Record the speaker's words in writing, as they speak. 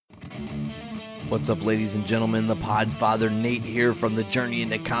What's up, ladies and gentlemen? The Podfather Nate here from the Journey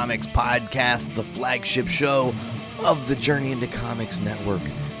into Comics podcast, the flagship show of the Journey into Comics Network.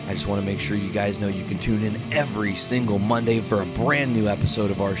 I just want to make sure you guys know you can tune in every single Monday for a brand new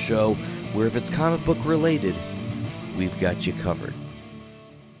episode of our show, where if it's comic book related, we've got you covered.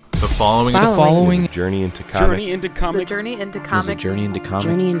 The following is a Journey into Comics. Journey into Comics. It's a Journey into Comics. Journey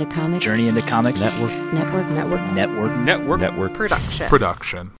into Comics. Journey into Comics. Network.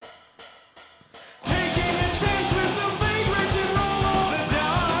 Production. Taking a chance with the vagrants and roll the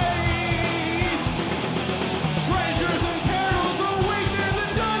dice. Treasures and perils await in the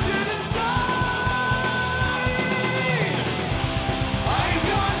dungeon inside. I've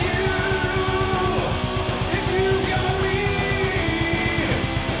got you, if you've got me.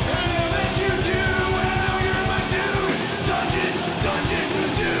 And I know that you do, and I know you're my dude. Dungeons to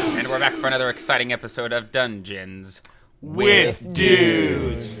do. And we're back for another exciting episode of Dungeons With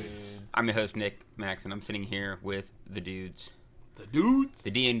Dudes. I'm your host, Nick Max, and I'm sitting here with the dudes. The dudes? The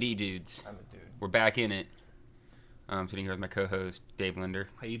D&D dudes. I'm a dude. We're back in it. I'm sitting here with my co-host, Dave Linder.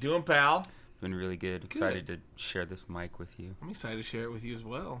 How you doing, pal? Doing really good. Excited to share this mic with you. I'm excited to share it with you as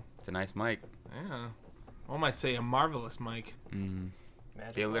well. It's a nice mic. Yeah. One might say a marvelous mic.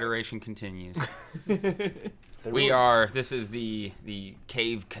 The alliteration continues. This is the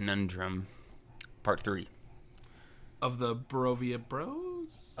Cave Conundrum, part 3. Of the Barovia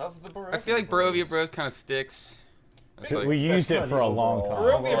Bros? Of the Barovia I feel like Barovia Bros kind of sticks. It's like- We used it for a long time.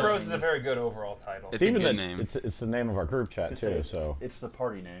 Barovia Bros is a very good overall title. It's a even good the, name. It's the name of our group chat too. So It's the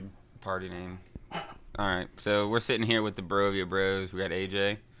party name. Party name. Alright, so we're sitting here with the Barovia Bros. We got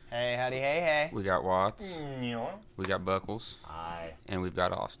AJ. Hey, howdy, hey. We got Watts. Yeah. We got Buckles. Aye. And we've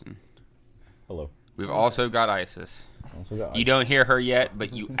got Austin. hello. We've also got Isis. Also got You don't hear her yet,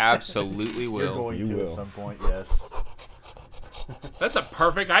 but you absolutely You're will. going You to will. at some point, yes. That's a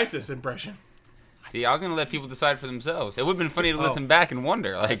perfect ISIS impression. See, I was going to let people decide for themselves. It would have been funny to listen back and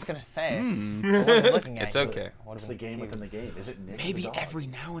wonder. I was Like, going to say, I wasn't looking at it's you. okay. It's the game within the game. Is it Nick the Maybe dog? every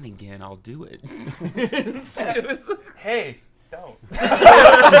now and again I'll do it. Hey, don't.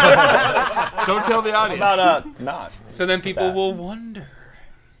 Don't tell the audience. not. So then people bad. will wonder.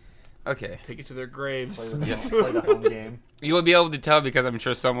 Okay. Take it to their graves. Play the home game. You will be able to tell because I'm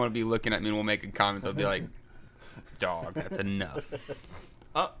sure someone will be looking at me and will make a comment. They'll be like, dog, that's enough.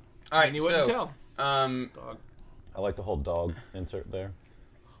 All right, and you wouldn't so- tell. I like the whole dog insert there.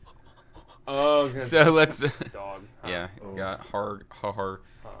 Oh, good. So let's... Dog. Yeah, got hard. All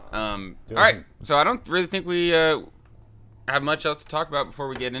Doing right, so I don't really think we have much else to talk about before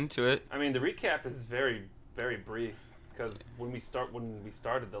we get into it. I mean, the recap is very, very brief because when we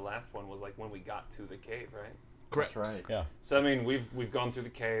started, the last one was like when we got to the cave, right? That's right. Yeah. So I mean, we've gone through the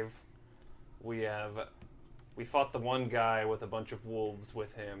cave. We fought the one guy with a bunch of wolves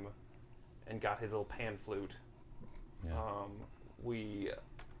with him, and got his little pan flute. Yeah.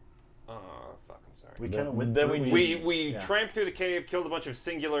 I'm sorry. We kind of went Then through. We yeah. tramped through the cave, killed a bunch of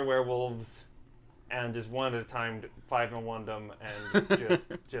singular werewolves, and just one at a time, 5-1 them, and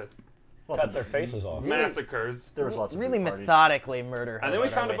just Cut their faces off. massacres. There was lots of Really good parties. methodically murder her. And then we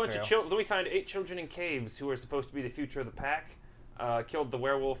our found a way bunch of through. children. Then we found 8 children in caves who were supposed to be the future of the pack. Killed the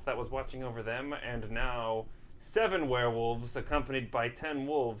werewolf that was watching over them, and now 7 werewolves, accompanied by 10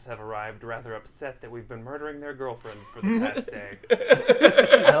 wolves, have arrived, rather upset that we've been murdering their girlfriends for the past day.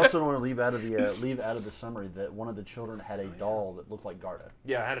 I also want to leave out of the summary that one of the children had a doll that looked like Garda.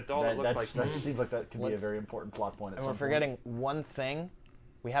 Yeah, I had a doll that looked like. That seems like that could be a very important plot point. At And some we're forgetting one thing.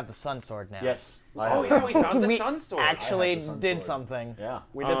 We have the sun sword now. Point. Yes. Oh yeah, we found the We sun sword. actually I have the sun did sword. something. Yeah.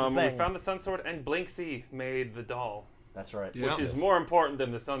 We did the thing. We found the sun sword, and Blinksy made the doll, That's right. Yeah. which is more important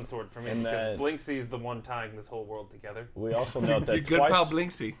than the sun sword for me And because that- Blinksy is the one tying this whole world together. We also note Your that good pal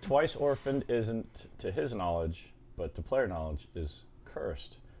Blinksy. twice orphaned isn't to his knowledge, but to player knowledge is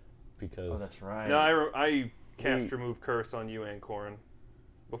cursed, because Oh, that's right. No, I cast remove curse on you and Corin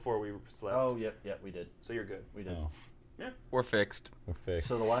before we slept. Oh, yep, we did. So you're good. We did. no, We're fixed. we're fixed.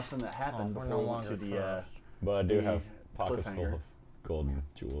 So the last thing that happened we're before no we went to longer the But I do the have pockets full cliffhanger of golden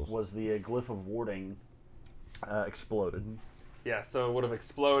jewels. was the glyph of warding exploded. Yeah, so it would have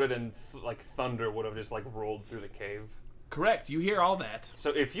exploded and like thunder would have just like rolled through the cave. Correct. You hear all that.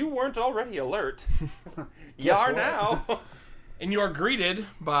 So if you weren't already alert, you Guess are what? now. And you are greeted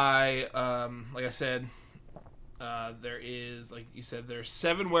by, like I said, there is, like you said, there's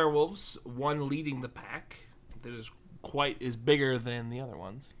 7 werewolves, one leading the pack that is bigger than the other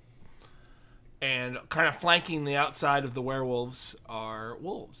ones. And kind of flanking the outside of the werewolves are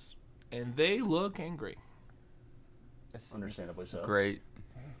wolves. And they look angry. Understandably so. Great.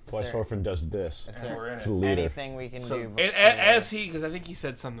 Twice Orphan does this Is And there we're in to it. the leader. anything we can So- do? And before- as he, because I think he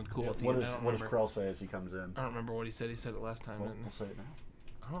said something cool at the What end. does I don't what does remember. Krell say as he comes in? I don't remember what he said. He said it last time. Well, didn't we'll he? say it now.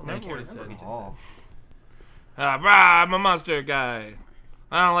 I don't No, you remember what he can't said. remember. He just Oh, Brah, I'm a monster guy.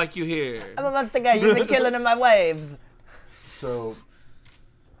 I don't like you here. I'm a monster guy. You've been killing in my waves. so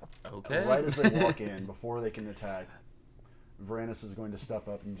Okay. right as they walk in, before they can attack, Varanus is going to step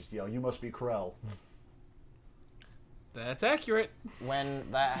up and just yell, "You must be Krell." That's accurate. When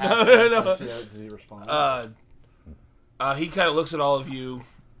that No, happens, no. Does he respond? He kind of looks at all of you,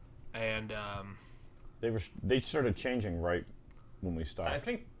 and They started changing right when we stopped. I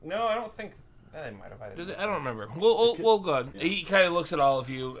think no, I don't think they might have. I don't remember. We'll go on. He kind of looks at all of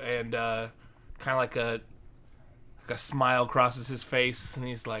you, and kind of like a smile crosses his face, and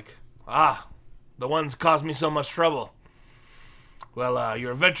he's like, "Ah, the ones caused me so much trouble. Well,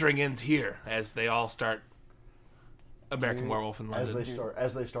 your adventuring ends here." As they all start American Werewolf in London.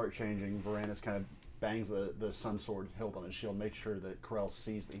 As they start changing, Varanus kind of bangs the sun sword hilt on his shield, make sure that Krell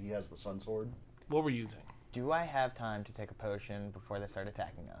sees that he has the sun sword. What were you using? do I have time to take a potion before they start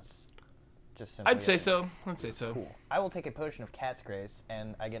attacking us? Just simply I'd say asking. so. I'd say so. Cool. I will take a potion of Cat's Grace,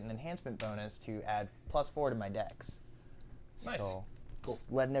 and I get an enhancement bonus to add +4 to my dex. Nice. So, just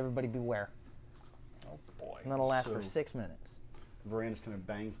letting everybody beware. Oh boy. And that'll last for So- 6 minutes. Varanus kind of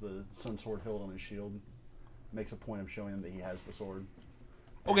bangs the sun sword hilt on his shield, makes a point of showing him that he has the sword.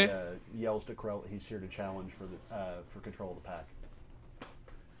 Okay. And, yells to Krell that he's here to challenge for control of the pack,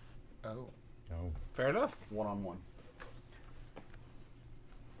 Oh. No. Fair enough. 1-on-1.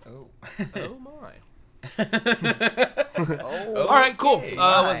 Oh. Oh my. Oh, All right, cool.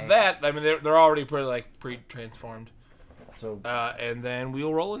 My. With that, I mean they're already pretty pre-transformed, So and then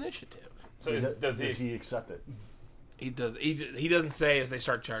we'll roll initiative. So does he? accept it? He does. He doesn't say as they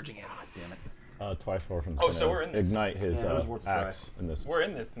start charging in. Damn it! Twice Orphan's Oh, gonna so we're in this. ignite his Yeah, it was worth a try. axe in this. We're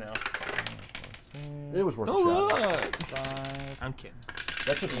in this now. It was worth a Oh, shot. look. 5, I'm kidding.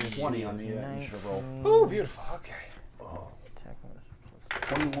 That's a 20 on the initiative roll. Oh, beautiful. Okay. attack bonus plus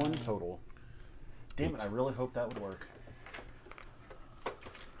 21 total. Damn it! I really hope that would work.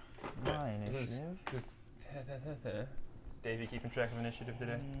 my initiative. Dave, you keeping track of initiative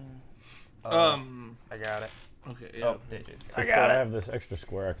today? Mm. I got it. Okay. Yeah. Oh, DJ's got it. I have this extra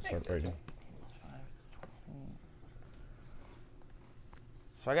square I can start raising.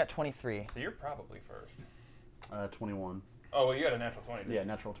 So I got 23. So you're probably first. 21. Oh, well, you had a natural 20. didn't Yeah, you?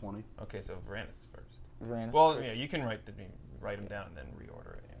 natural 20. Okay, so Varanus is first. Varanus Well, first. yeah, you can write them down and then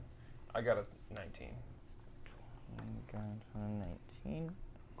reorder it. Yeah. I got a 19. Got 19.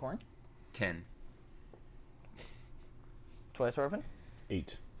 Corn? 10. Twice Orphan?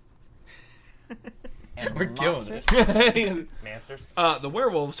 8. And We're killing monsters? it. Masters? The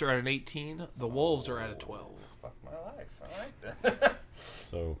werewolves are at an 18. The wolves are at a 12. Fuck my life. All right then.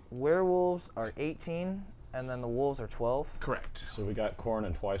 So Werewolves are 18, and then the wolves are 12. Correct. we got Corn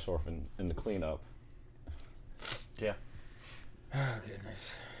and Twice Orphan in the cleanup. Yeah. Oh,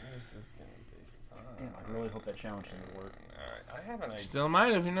 goodness. This is going to be fun. Damn, I really hope that challenge didn't work. All right, I have an idea. Still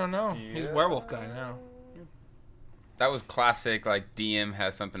might if you don't know. He's a werewolf guy now. That was classic, like, DM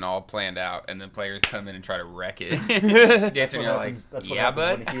has something all planned out, and then players come in and try to wreck it. Yes, and you're like, That's what yeah,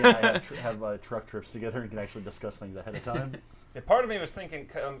 happens bud? when he and I have truck trips together and can actually discuss things ahead of time. Yeah, part of me was thinking,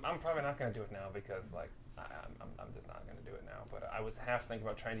 I'm probably not going to do it now because, like, I'm just not going to do it now. But I was half thinking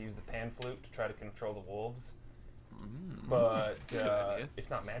about trying to use the pan flute to try to control the wolves. But idea. it's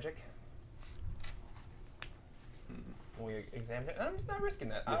not magic. We examined it, and I'm just not risking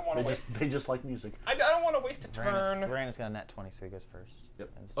that. I don't want to waste. They just like music. I don't want to waste a turn. Varanus got a nat 20, so he goes first. Yep.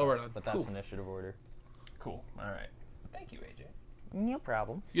 And Oh, stuff, right on. But that's Cool. initiative order. Cool. All right. Thank you, AJ. No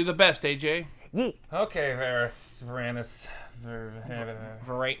problem. You're the best, AJ. Yeah. Okay, Varanus.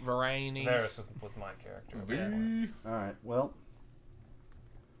 Varanies. Varus was my character. Okay. All right. Well,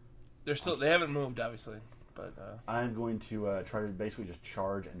 They haven't moved, obviously, but I'm going to try to basically just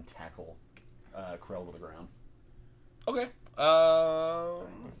charge and tackle Krell to the ground. okay.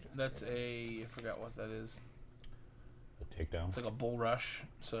 That's I forgot what that is. The takedown. It's like a bull rush.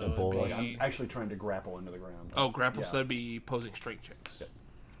 So A bull it'd rush. be, I'm actually trying to grapple into the ground. oh, grapple. Yeah. So that'd be posing strength checks. Yep.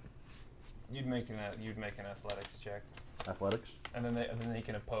 You'd make an athletics check, Athletics. and then they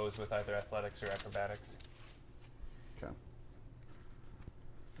can oppose with either athletics or acrobatics. Okay.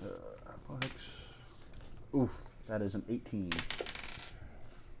 Athletics. Oof, that is an 18.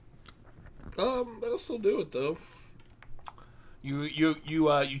 That'll still do it though.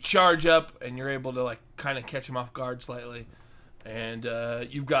 You charge up and you're able to like kind of catch him off guard slightly, and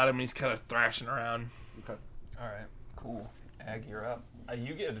you've got him. And he's kind of thrashing around. Okay. All right, cool. Ag, you're up.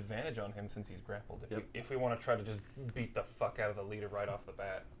 You get an advantage on him since he's grappled. Yep. If we want to try to just beat the fuck out of the leader right off the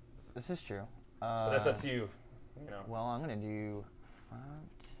bat. This is true. But that's up to you. You know. Well, I'm going to do 5,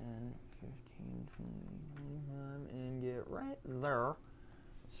 10, 15, 20, 25, and get right there.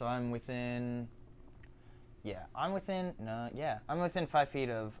 So I'm within... Yeah, I'm within 5 feet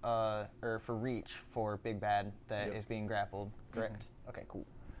of, or for reach for Big Bad that is being grappled, correct? Okay, cool.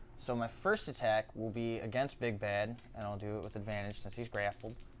 So my first attack will be against Big Bad, and I'll do it with advantage since he's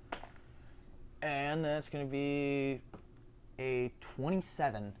grappled. And that's going to be a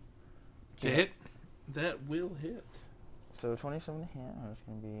 27. To hit? That will hit. So 27 to hit, that's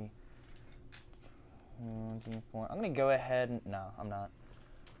going to be 24. I'm going to go ahead and, no, I'm not.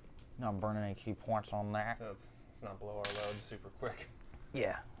 Not burning any key points on that. So let's not blow our load super quick.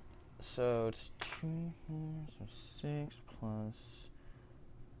 Yeah. So it's 2, so 6 plus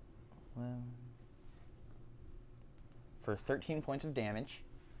 11. For 13 points of damage.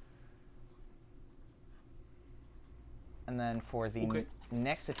 And then for the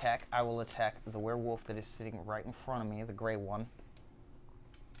next attack, I will attack the werewolf that is sitting right in front of me, the gray one.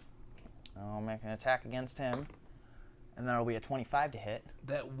 I'll make an attack against him. And then it'll be a 25 to hit.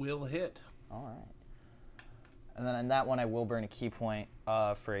 That will hit. All right. And then in that one, I will burn a key point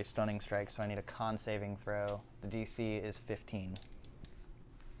for a stunning strike, so I need a con saving throw. The DC is 15.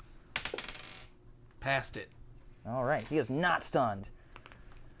 Passed it. All right. He is not stunned.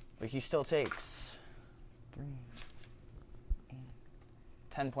 But he still takes 3, 8,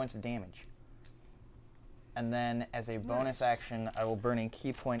 10 points of damage. And then, as a bonus action, I will burn a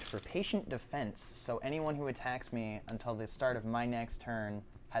key point for patient defense, so anyone who attacks me until the start of my next turn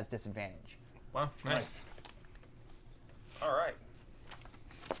has disadvantage. Wow, nice. All right.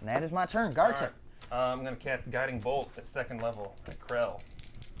 And that is my turn. Garza. Right. I'm going to cast Guiding Bolt at 2nd level at Krell.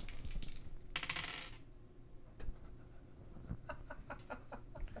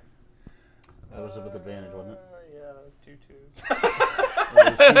 That was with advantage, wasn't it? Yeah, that was 2 2 twos?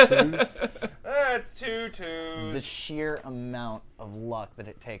 That's 2 2s. The sheer amount of luck that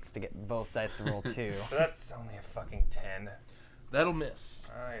it takes to get both dice to roll 2. So that's only a fucking 10. That'll miss.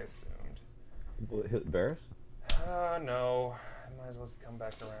 I assumed. Will it hit Varys? No. I might as well just come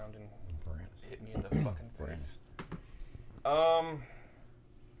back around and hit me in the fucking face.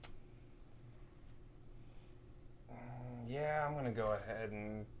 Yeah, I'm gonna go ahead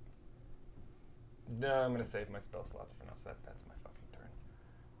and... No, I'm gonna save my spell slots for now, so that's my fucking turn.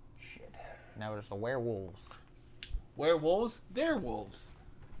 Shit. Now it's the werewolves. Werewolves? They're wolves.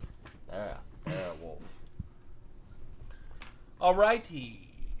 Yeah, wolf. Alrighty.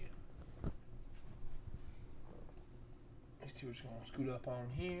 These two are just gonna scoot up on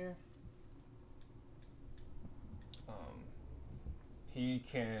here. He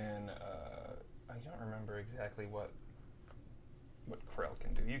can, I don't remember exactly what Krell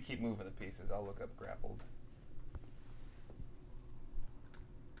can do. You keep moving the pieces. I'll look up grappled.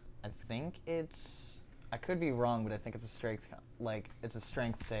 I think it's... I could be wrong, but I think it's a strength... it's a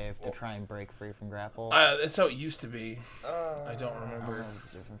strength save to try and break free from grapple. That's how it used to be. I don't remember.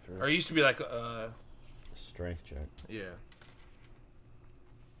 It's different for... Or it used to be like, Strength check. yeah.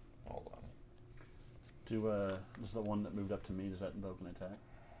 Hold on. This is the one that moved up to me. Does that invoke an attack?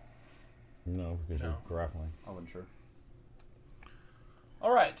 No, because you're grappling. I wasn't sure.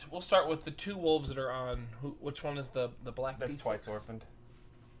 All right, we'll start with the two wolves that are on. Which one is the black? That's D6? twice orphaned.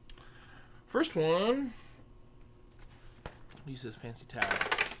 First one. Use this fancy tower.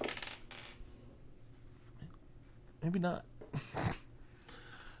 Maybe not.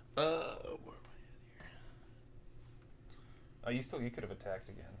 Where am I at here? You could have attacked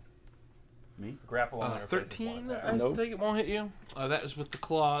again. Me? Grapple on 13. I Nope. take it won't hit you. That is with the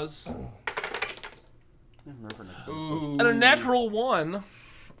claws. Ooh. And a natural 1.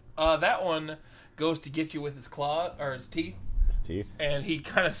 That one goes to get you with his claw or his teeth, His teeth. and he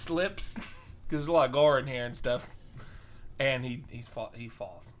kind of slips because there's a lot of gore in here and stuff, and he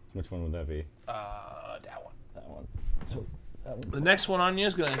falls. Which one would that be? That one. That one. So that one. The next one on you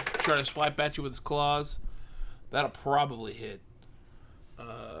is gonna try to swipe at you with his claws. That'll probably hit.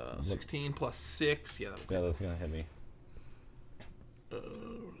 16 plus 6. Yeah, that'll Yeah, that's gonna hit me.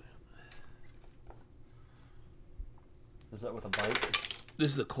 Is that with a bite?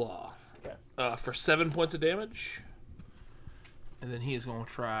 This is a claw. Okay. For 7 points of damage. And then he is going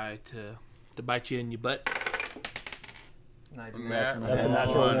to try to bite you in your butt. That's a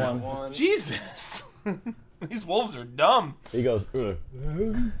natural one. Jesus! These wolves are dumb. He goes, ugh.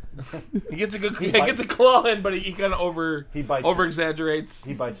 He gets a claw in, but he kind of over bites exaggerates.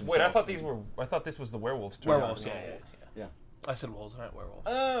 He bites himself. Wait, I thought this was the werewolf's turn. Werewolves, yeah. I said wolves, not werewolves.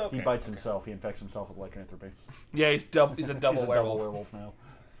 Oh, okay. He bites himself. He infects himself with lycanthropy. Yeah, he's a double He's a werewolf. double werewolf now.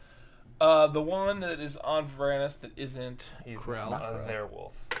 The one that is on Varanus that isn't He's Krell. not a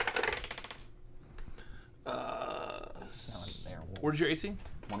werewolf. Where's your AC?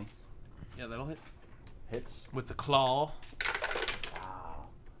 20 Yeah, that'll hit. hits. With the claw.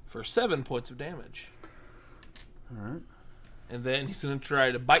 For 7 points of damage. All right. And then he's going to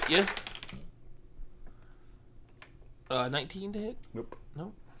try to bite you. 19 to hit? Nope.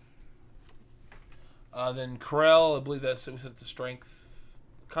 Nope. Then Krell, I believe we said it's a strength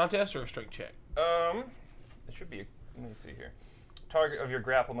contest or a strength check? It should be. Let me see here. Target of your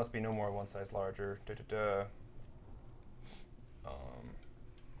grapple must be no more one size larger.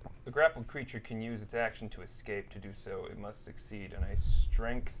 The grappled creature can use its action to escape. To do so, it must succeed in a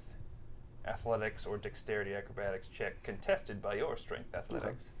strength, athletics, or dexterity acrobatics check contested by your strength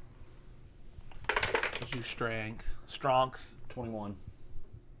athletics. Let's do strength. Strength. 21.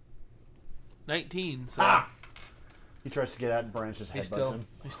 19. So He tries to get out and Branch just he's headbutts him.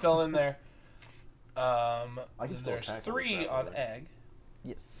 still in there. I can still There's attack him 3 with on that, Egg.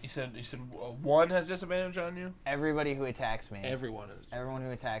 Yes. You said 1 has disadvantage on you. Everybody who attacks me. Everyone is. Everyone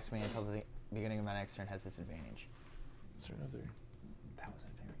who attacks me until the beginning of my next turn has disadvantage. Is there another? That was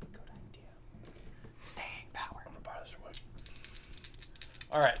a very good idea. Staying power. I'm gonna buy this away.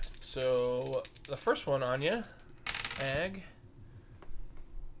 All right. So the first one on you, Egg.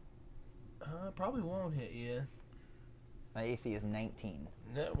 Probably won't hit you. My AC is 19.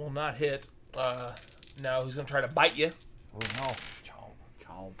 That will not hit. Now he's gonna try to bite you. Oh no. Chomp.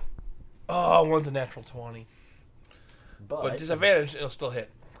 Oh, one's a natural 20. But, But disadvantage, it'll still hit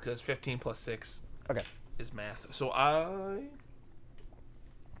because 15 plus 6 Okay. is math. So I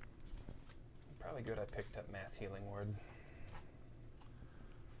Probably good I picked up Mass Healing Word.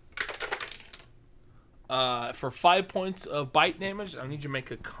 for 5 points of bite damage, I need you to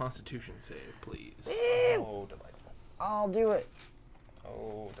make a Constitution save, please. Oh, delightful. I'll do it.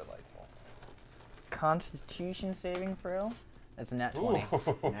 Oh, delightful. Constitution saving throw. That's a nat 20.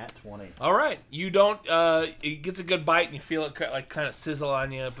 Nat 20. All right, you don't. It gets a good bite, and you feel it kind of sizzle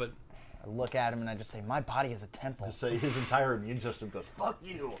on you, but I look at him and I just say, "My body is a temple." To say his entire immune system goes, fuck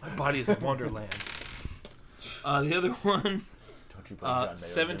you. your body is a wonderland. The other one, Don't you put John Mayer into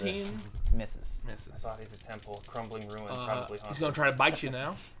 17 this. Misses. My misses. body's a temple, crumbling ruins, probably He's haunted. gonna try to bite you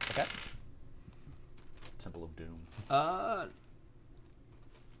now. Okay. Temple of Doom.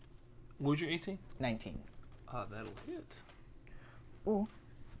 What was your AC? 19. That'll hit. Ooh.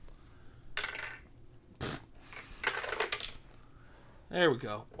 There we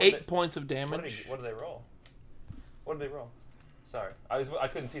go. What 8 did- points of What did, damage. what did they roll? What did they roll? Sorry, I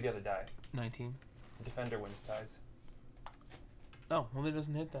couldn't see the other die. 19. Defender wins ties. Oh, well, it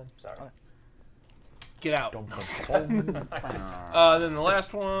doesn't hit then. Sorry. Get out. Don't Then the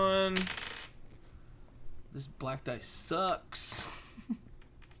last one. This black dice sucks.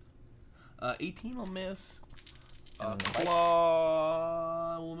 18 will miss.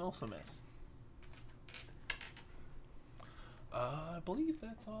 Claw will also miss. I believe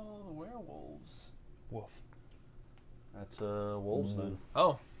that's all the werewolves. Wolf. That's wolves then.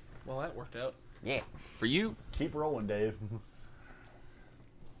 Oh, well, that worked out. Yeah. For you. Keep rolling, Dave.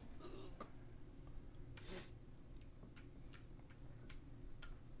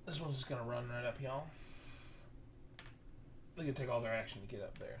 This one's just going to run right up, y'all. They can take all their action to get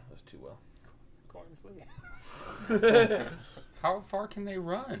up there. Those two will. Cornflea. How far can they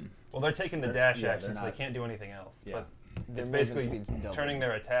run? Well, they're taking the dash yeah, action, they're so they not- can't do anything else. Yeah. But Their it's movement basically speed's double. turning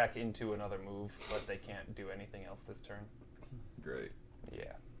their attack into another move, but they can't do anything else this turn. Great.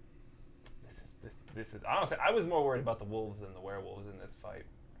 Yeah. This is honestly, I was more worried about the wolves than the werewolves in this fight.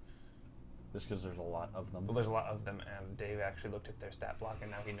 Just because there's a lot of them. Well, there's a lot of them, and Dave actually looked at their stat block, and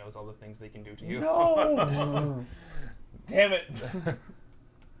now he knows all the things they can do to you. No! Damn it.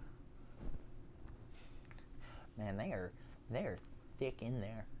 Man, they are thick in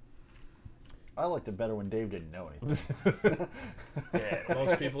there. I liked it better when Dave didn't know anything. Yeah,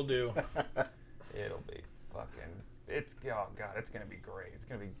 Most people do. it'll be fucking. It's oh god, it's gonna be great. It's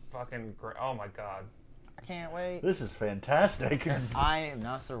gonna be fucking great. Oh my god. I can't wait. This is fantastic. I am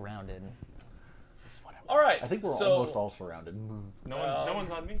now surrounded. This is what I All right. I think we're so almost all surrounded. No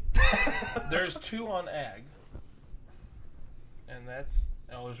one's on me. There's 2 on Ag. And that's...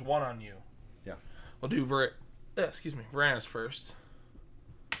 Oh, there's 1 on you. Yeah. We'll do Varanus first.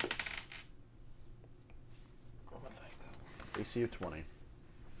 What am I thinking? AC of 20.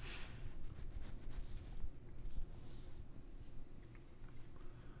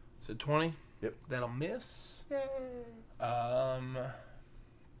 So 20? Yep. That'll miss.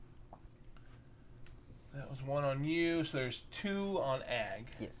 That was 1 on you, so there's 2 on Ag.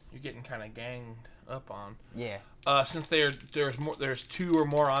 Yes. You're getting kind of ganged up on. Yeah. Since there's 2 or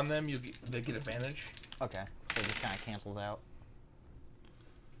more on them, they get advantage. Okay. So it just kind of cancels out.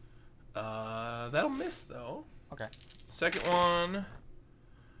 That'll miss though. Okay. Second one,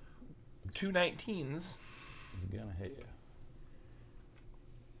 2 19s. He's gonna hit you.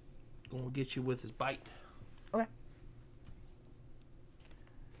 Gonna get you with his bite. Okay.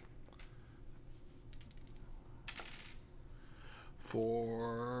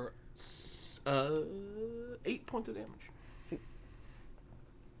 For 8 points of damage. See.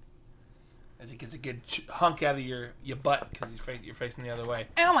 As he gets a good hunk out of your butt because you're facing the other way.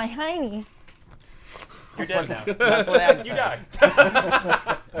 Ow, my hiney. You're dead now. That's what Ag You says.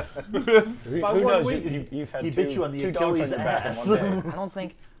 died. Who By one knows? week, You've had he two, bit you on the two dogs Achilles on your back in ass. one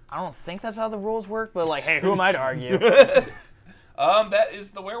day. I don't think that's how the rules work, but like, hey, who am I to argue? That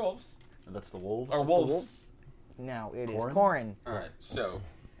is the werewolves. That's the wolves. Or That's the wolves. Now it is Corin? Corin. All right. So,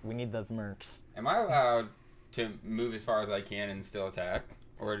 We need the mercs. am I allowed to move as far as I can and still attack,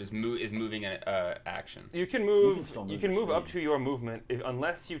 or is moving an action? You can You move. can still You move can your move up speed. to your movement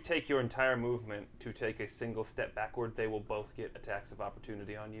unless you take your entire movement to take a single step backward. They will both get attacks of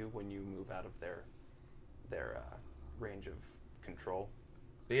opportunity on you when you move out of their range of control.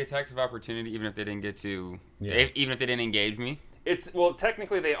 They get attacks of opportunity even if they didn't get to, Yeah. even if they didn't engage me. Well,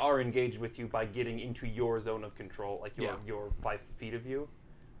 technically they are engaged with you by getting into your zone of control, like Yeah. your 5 feet of you.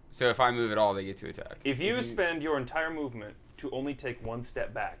 So if I move at all, they get to attack. If you spend your entire movement to only take 1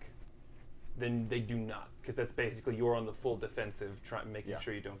 step back, then they do not, because that's basically you're on the full defensive, making Yeah.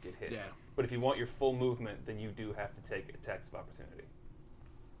 sure you don't get hit. Yeah. But if you want your full movement, then you do have to take attacks of opportunity.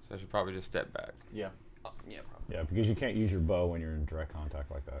 So I should probably just step back. Yeah. Yeah, probably. Yeah, because you can't use your bow when you're in direct contact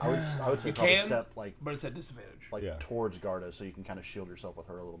like that. I would say You probably can, step like but it's at disadvantage. Yeah. towards Garda so you can kind of shield yourself with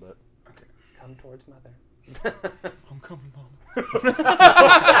her a little bit. Come towards mother. I'm coming, Mom.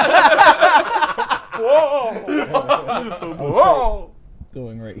 Whoa!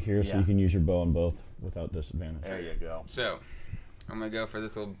 Going right here so Yeah. you can use your bow on both without disadvantage. There you go. So I'm gonna go for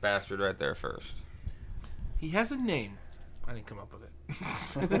this little bastard right there first. He has a name. I didn't come up with it.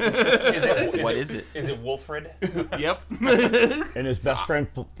 What is it? Is it Wolfred? Yep. And his best friend,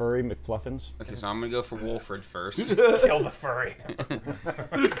 Furry McFluffins. Okay, so I'm gonna go for Wolfred first. Kill the furry.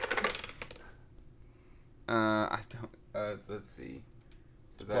 I don't. Let's see.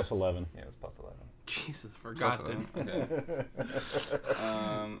 So Plus 11. Yeah, it was plus 11. Jesus, forgot plus them. 11, okay.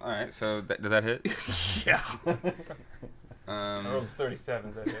 All right. So does that hit? Yeah. I rolled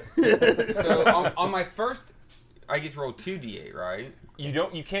 37s, I hit. So on my first, I get to roll 2d8, right?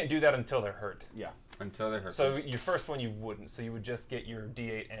 You can't do that until they're hurt. Yeah. Until they're hurt. So your first one you wouldn't. So you would just get your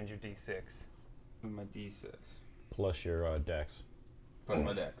D8 and your D6. my d6 Plus your dex. plus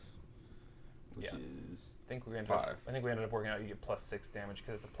my dex, which Yeah. is I think we ended 5. up working out you get plus 6 damage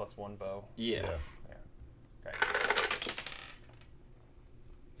because it's a plus 1 bow. Yeah. Okay.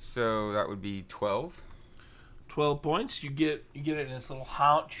 So that would be 12. 12 points. You get it in this little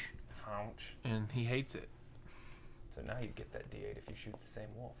haunch, Ouch. and he hates it. So now you get that D8 if you shoot the same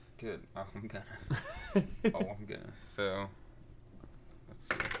wolf. Good. Oh, I'm gonna. I'm gonna. So let's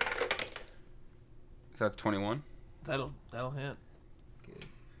see. So that's 21. That'll hit. Good.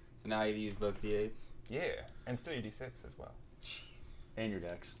 So now you use both d8s. Yeah, and still your D6 as well. And your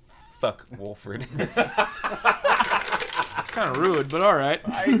dex. Fuck Wolfred. It's kind of rude, but all right.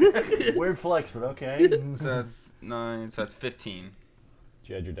 Weird flex, but okay. So that's 9. So that's 15. Did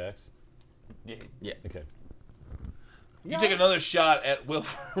you add your dex? Yeah. Okay. You take another shot at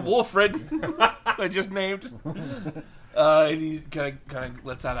Wolfred, I just named. And he kind of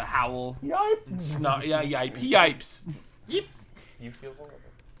lets out a howl. Yipe. Snot, yeah, yipe. He yipes. You feel horrible.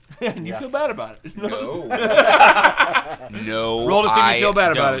 And you feel bad about it. No. No. Roll to see if I you feel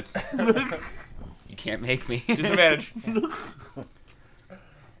bad about don't. it. You can't make me. Disadvantage.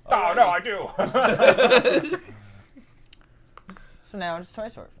 Oh, no, I do. So now it's Toy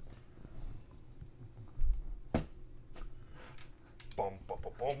Sword. Boom, boom,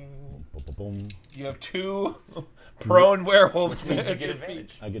 boom, boom. Boom, boom, boom. You have 2 prone werewolves. Means you at get your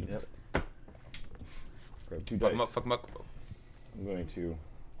advantage. I get it. Grab 2 Fuck dice. him up. Fuck him up. I'm going to.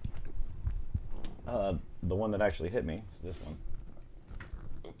 The one that actually hit me is this one.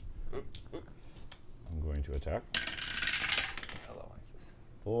 I'm going to attack Hello, Isis.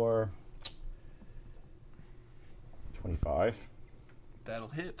 for 25. That'll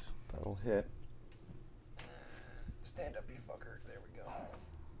hit. That'll hit. Stand up, you fucker. There we go.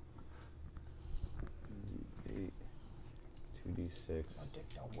 8, 2d6. My dick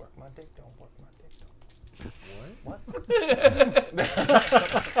don't work. My dick don't work. My dick don't. What?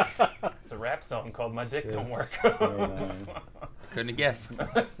 It's a rap song called "My Dick Don't Work." 29, Couldn't have guessed.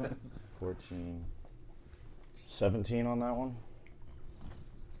 14, 17 on that one.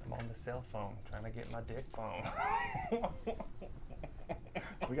 I'm on the cell phone trying to get my dick phone.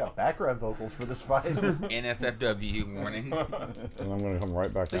 We got background vocals for this fight. NSFW warning. And I'm going to come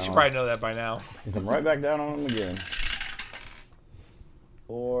right back They down. should probably know that by now. Come right back down on him again.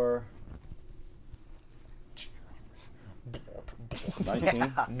 4.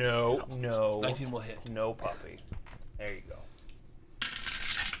 19. No. 19 will hit. No puppy. There you go.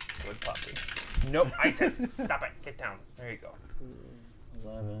 Good puppy. Nope. ISIS. Stop it. Get down. There you go.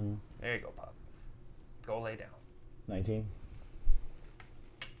 11. There you go, pup. Go lay down. 19.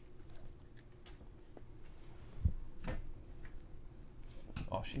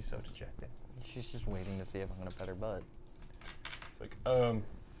 Oh, she's so dejected. She's just waiting to see if I'm gonna pet her butt. It's like,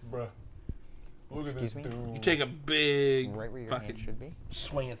 bruh. Look at this Excuse me? dude. You take a big Right where your hand fucking should be.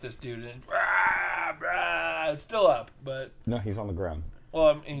 swing at this dude, and it's still up, but No, he's on the ground. well,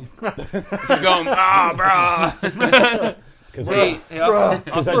 I mean, he's going, brah. Because Hey, I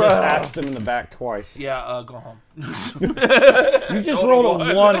just axed him in the back twice. Yeah, go home. You just rolled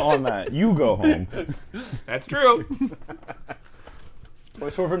a 1 on that. You go home. That's true. Toy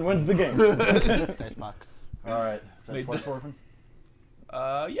Sorvin wins the game. Dice box. All right. Is that Wait, twice orphan?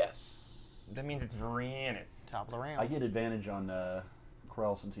 Yes. That means it's Varanus. Top of the round. I get advantage on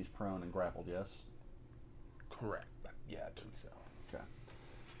Corell since he's prone and grappled, yes? Correct. Yeah, I believe so. Okay.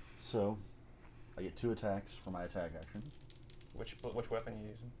 So, I get 2 attacks for my attack action. Which weapon are you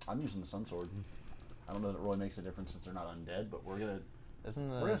using? I'm using the Sun Sword. I don't know that it really makes a difference since they're not undead, but we're gonna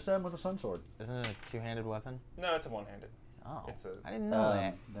Isn't stab him with the Sun Sword. isn't it a two-handed weapon? No, it's a one-handed. Oh, It's a- I didn't know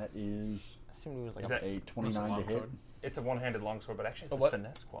that. That is I assumed it was like Is a that- a 29 to hit. longsword? It's a one-handed longsword, but actually it's A the what?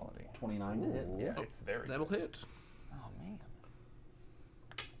 finesse quality. 29 to hit. Yeah, it's very That'll good. hit. Oh man.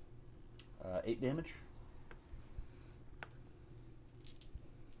 8 damage.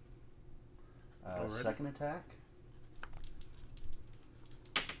 Already? Second attack.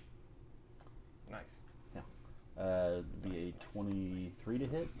 Nice. Be a 23 to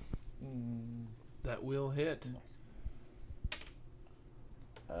hit. That will hit.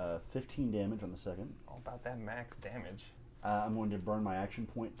 15 damage on the second. All about that max damage. I'm going to burn my action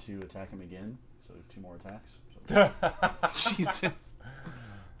point to attack him again. So 2 more attacks. So Jesus.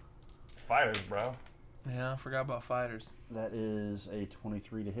 Fighters, bro. Yeah, I forgot about fighters. that is a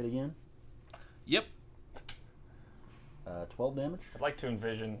 23 to hit again. Yep. 12 damage. I'd like to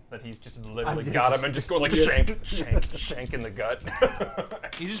envision that he's just literally I'm got just- him and just going like shank in the gut.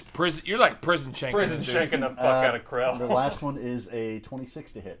 You just prison. You're like prison shanking. Prison this dude. shanking the fuck out of Krell. The last one is a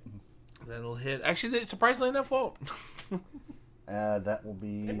 26 to hit. That'll hit. Actually, surprisingly enough, won't. That will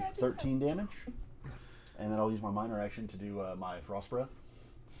be 13 damage. And then I'll use my minor action to do my Frost Breath.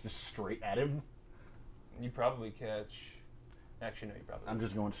 Just straight at him. You probably catch. Actually, no, you probably. I'm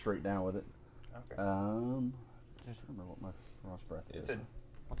just going straight down with it. Okay. Just remember what my Frost Breath is.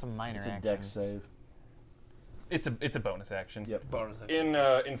 What's a minor It's a action? dex save. It's a bonus action. Yep. Bonus action.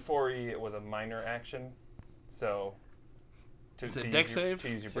 In 4E, it was a minor action, so. It's a dex save? To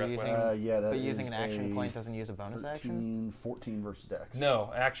use your So breath using- weapon. Yeah, that But using is an action a point doesn't use a bonus action? 14 versus dex.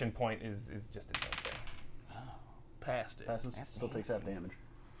 No, action point is just its own thing. Passed it. Passes. That's Still takes half damage.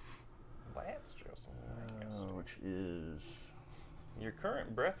 That's just Which is your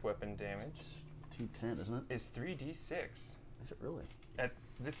current breath weapon damage 210, isn't it? is 3d6. Is it really? At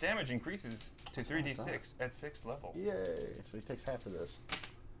this damage increases to 3d6 at 6th level. Yay! So he takes half of this.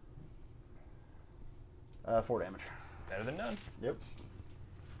 4 damage. Better than none. Yep.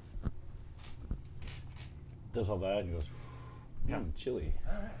 Does all that and goes, chilly.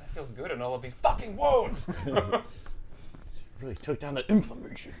 All right, that feels good in all of these fucking wounds. Really took down the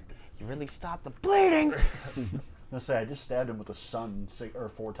inflammation. You really stopped the bleeding! I say I just stabbed him with a sun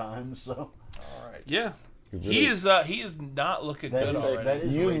 4 times. So All right. Yeah. really- He is not looking That good is- already. that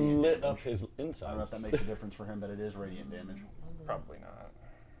is You radiant lit damage. up his I don't know insides. if that makes a difference for him, but it is radiant damage. Probably not.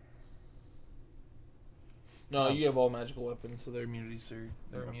 No, you have all magical weapons, so their immunities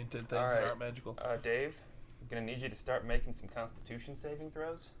they're immune to things that Alright. aren't magical. Dave, I'm gonna need you to start making some Constitution saving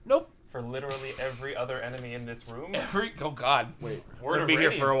throws Nope. for literally every other enemy in this room. Oh God. Wait, We're Word gonna of be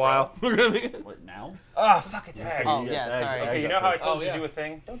here for a Radiance, while. We're gonna be. what now? Ah, fuck, it's Ag. Oh, Yes, yeah, Ag's- sorry. Ag's Okay, you up know how I first. told Oh, you yeah. to do a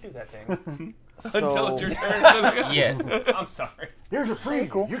thing? Don't do that thing. Until it's your turn. Yeah. I'm sorry. Here's a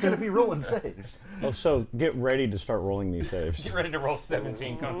preview. You're going to be rolling saves. Oh, so get ready to start rolling these saves. Get ready to roll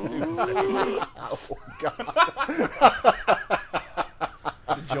 17 Constitution saves.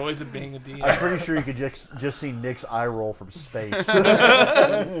 The joys of being a DM. I'm pretty sure you could just see Nick's eye roll from space.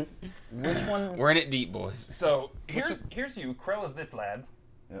 Which one? We're in it deep, boys. So here's you. Krell is this lad.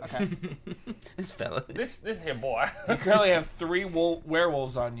 Okay. This fella. This here boy. You currently have 3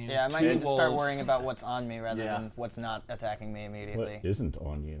 werewolves on you. Yeah, I might 2 need to start wolves. worrying about what's on me rather Yeah. than what's not attacking me What immediately. isn't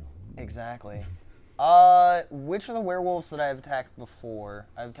on you? Exactly. Which of the werewolves that I've attacked before?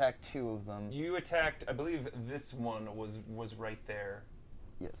 I've attacked 2 of them. You attacked, I believe this one was right there.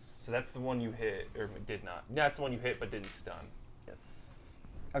 Yes. So that's the one you hit, or did not. That's the one you hit but didn't stun. Yes.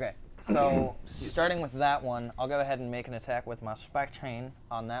 Okay, so starting with that one, I'll go ahead and make an attack with my spike chain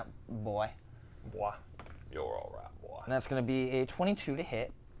on that boy. Boy, you're all right, boy. And that's going to be a 22 to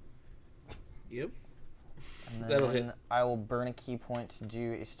hit. Yep. And then That'll hit. I will burn a key point to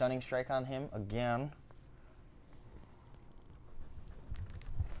do a stunning strike on him again.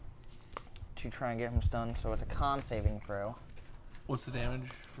 To try and get him stunned, so it's a con saving throw. What's the damage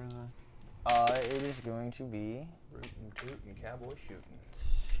for the... It is going to be Rootin' tootin', cowboy shooting.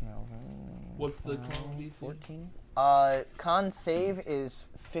 7, What's the 12, con DC? 14. Con save is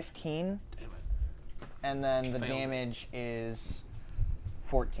 15, Damn it. and then the Fails. damage is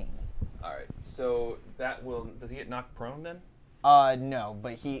 14. All right, so that will. Does he get knocked prone then? No,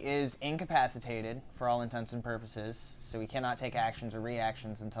 but he is incapacitated for all intents and purposes, so he cannot take actions or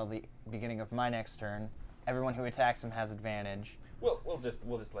reactions until the beginning of my next turn. Everyone who attacks him has advantage. We'll just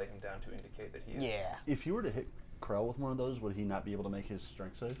lay him down to indicate that he is. Yeah, If you were to hit Krell with one of those, would he not be able to make his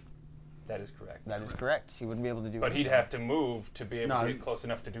strength save? That is correct. that is correct. He wouldn't be able to do it. But he'd have to move to be able No, to get close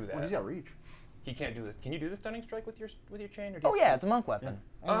enough to do that. Well, he's got reach. He can't do this. Can you do the stunning strike with your chain? Or do Oh you yeah, it's a monk weapon.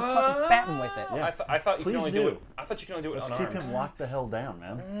 I'm just fucking batting with it. Yeah. I thought you Please could only do. do it. I thought you could only do it Let's unarmed. keep him locked the hell down,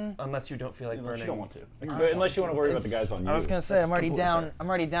 man. Unless you don't feel like Unless burning. you don't want to. Unless you want to worry about the guys on you. I was gonna say That's I'm already completely down. fair. I'm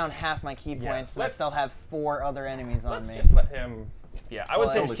already down half my key Yeah, points, and I let's- still have 4 other enemies on Let's me. just let him. Yeah, I would Well,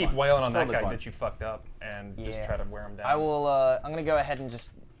 say just totally keep fine. wailing on that Totally guy fine. that you fucked up and just Yeah. try to wear him down. I will. I'm gonna go ahead and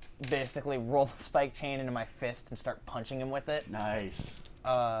just basically roll the spike chain into my fist and start punching him with it. Nice.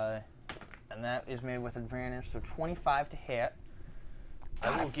 And that is made with advantage, so 25 to hit.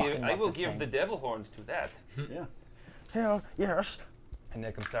 I will fucking love this give thing. the devil horns to that. Yeah. Hell yes. And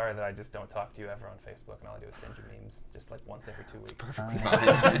Nick, I'm sorry that I just don't talk to you ever on Facebook, and all I do is send you memes just like once every 2 weeks.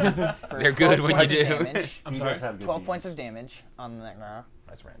 For They're good 12 when you points of do. damage. I'm You sorry. guys have good 12 beats. points of damage on that guy.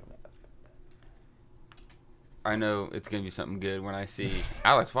 Nice random. I know it's gonna be something good when I see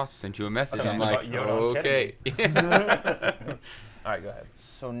Alex Watts sent you a message. Okay. I'm like, About Yoda okay. All right, go ahead.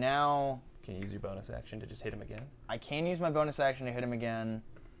 So now Can you use your bonus action to just hit him again? I can use my bonus action to hit him again.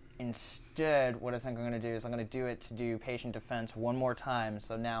 Instead, what I think I'm going to do is I'm going to do it to do patient defense one more time,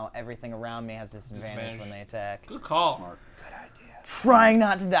 so now everything around me has disadvantage when they attack. Good call. Smart. Trying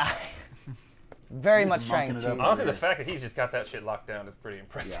not to die. Very He's much trying monking it to. up. Honestly, the fact that he's just got that shit locked down is pretty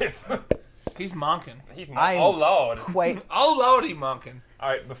impressive. He's monking. He's I'm oh lord. Quite. Oh, lordy, monking. All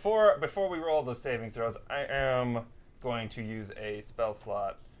right, before we roll the saving throws, I am going to use a spell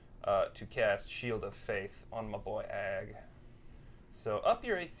slot to cast Shield of Faith on my boy Ag. So up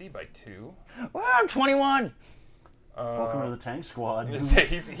your AC by 2. Wow, 21. Welcome to the tank squad.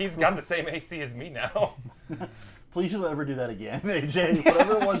 He's got the same AC as me now. Please don't ever do that again, AJ.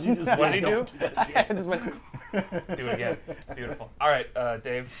 Whatever it was you just What did he do? don't that again. I just went. Do it again. Beautiful. All right,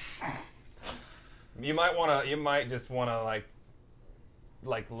 Dave. You might just wanna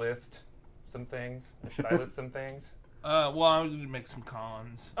like list some things. Or should I list some things? Well, I'm going to make some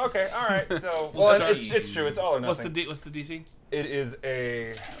cons. Okay. All right. So Well, it's true. It's all or What's nothing. the DC? It is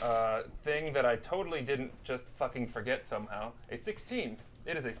a thing that I totally didn't just fucking forget somehow. A 16.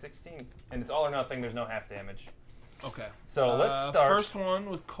 It is a 16, and it's all or nothing. There's no half damage. Okay. So let's start. First one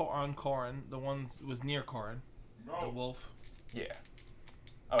with on Corin. The one was near Corin. The wolf Yeah.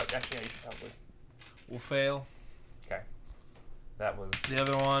 Oh, actually, yeah, you should probably. will fail. Okay. That was. The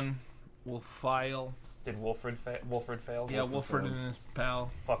other one will fail. Did Wolfred fail? Yeah, Wolfred and his pal.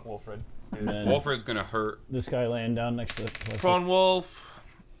 Fuck Wolfred. And then Wolfred's gonna hurt. this guy laying down next to. Prone wolf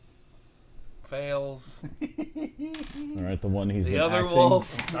fails. All right, the one he's The been other axing.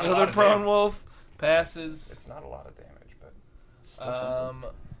 wolf, Not the a lot other of prone damage. wolf passes. It's not a lot of damage, but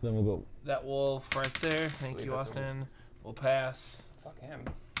Then we'll go. That wolf right there. Thank believe you, that's a Austin. Will pass. fuck him.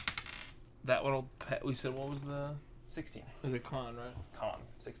 That one will. We said what was the? 16. Is it con right? Con.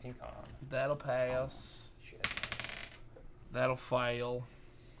 16 con. That'll pass. Shit. That'll fail.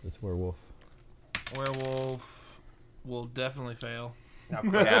 This werewolf. Werewolf will definitely fail. Now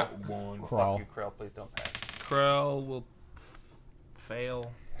That Krell. one. Crawl. Fuck you, Krell. Please don't pass. Krell will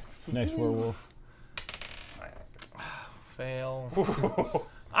fail. Next werewolf. Fail.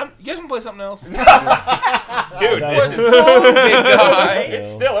 You guys can play something else. Dude, That this was- is, Big guy. it's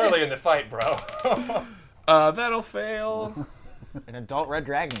still early in the fight, bro. That'll fail. An adult red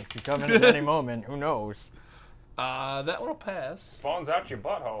dragon could come in at any moment. Who knows? That one will pass. Spawns out your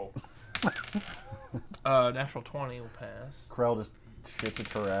butthole. Natural 20 will pass. Krell just shits at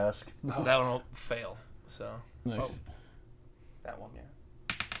Tarask. That one will fail. So Nice. That one,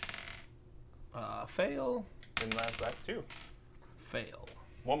 yeah. fail, Then last two. fail,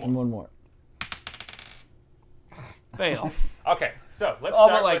 One more. And one more. fail. Okay, so let's All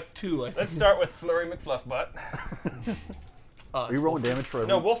start but like with 2. I think. let's start with Flurry McFluffbutt. Are you rolling damage for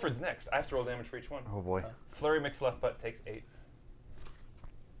No, every... Wolfred's next. I have to roll damage for each one. Oh boy. Flurry McFluffbutt takes 8.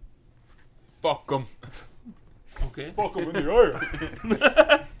 Fuck them. Okay. Fuck him in the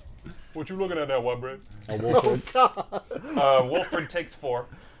eye. What you looking at that, white bread? Wolford. Wolfred takes 4.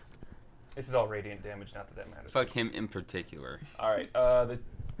 This is all radiant damage, not that that matters. Fuck him in particular. All right,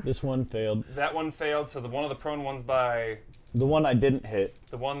 This one failed. that one failed, so the one of the prone ones by The one I didn't hit.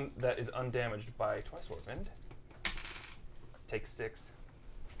 the one that is undamaged by Twice Orphaned takes 6.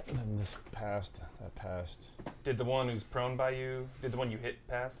 And then this passed. That passed. Did the one who's prone by you, did the one you hit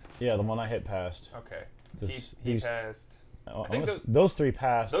pass? Yeah, the one I hit passed. Okay. This, He these, passed. oh, think almost- those 3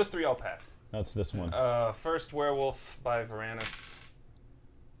 passed. Those 3 all passed. That's this one. First werewolf by Varanus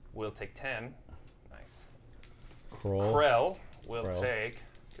will take 10. Nice. Krell will Krell. take.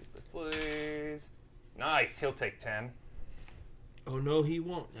 Please. Nice. He'll take 10. Oh no, he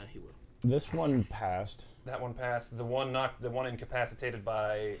won't. Yeah, he will. This one passed. That one passed. The one incapacitated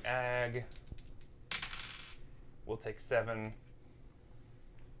by Ag will take 7.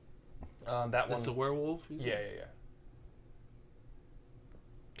 That That's one. the werewolf. you said? Yeah.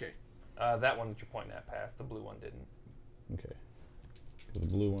 Okay. That one that you're pointing at passed. The blue one didn't. Okay. The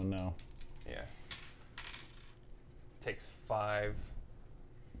blue one now. Yeah. Takes 5.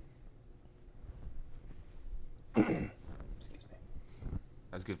 Excuse me.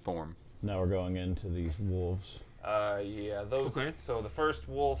 That's good form. Now we're going into these wolves. Yeah, those. Okay. So the first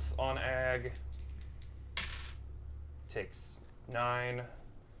wolf on Ag takes 9.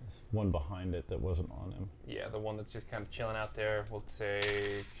 This one behind it that wasn't on him. Yeah, the one that's just kind of chilling out there will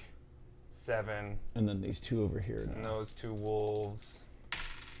take 7. And then these 2 over here And now. those 2 wolves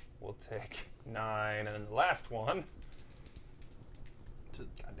will take 9. And then the last one.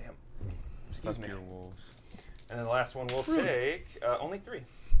 Goddamn. Excuse Fuck me. your wolves. And then the last one will take only 3.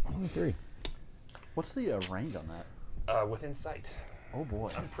 Only 3. What's the range on that? Within sight. Oh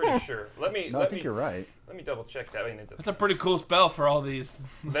boy. I'm pretty sure. Let me. No, I let think me, you're right. Let me double check that. I mean, That's a pretty cool spell for all these.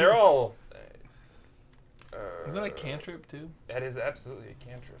 they're all. Is that a cantrip too? That is absolutely a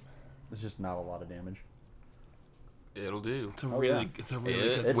cantrip. It's just not a lot of damage. It'll do. It's a Oh, really, yeah. it's a really,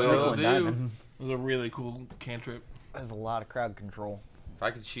 It good will spell. do. Diamond. It was a really cool cantrip. There's a lot of crowd control. If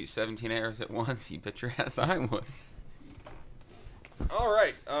I could shoot 17 arrows at once, you bet your ass I would. All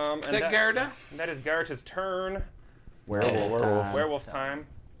right. And Is that Garda? that is Garrett's turn. Werewolf. Werewolf time.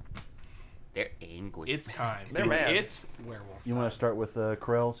 They're angry. It's time. They're mad. It's werewolf. You want to start with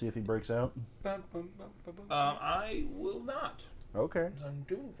Krell, see if he breaks out? I will not. Okay. 'Cause I'm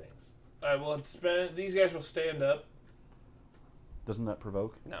doing things. I will have to spend. These guys will stand up. Doesn't that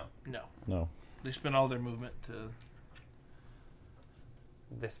provoke? No. No, No. they spend all their movement to.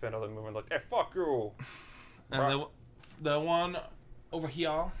 They spend all their movement like, hey, fuck you. And the one over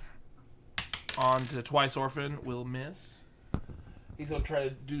here on to Twice Orphan will miss. He's gonna try to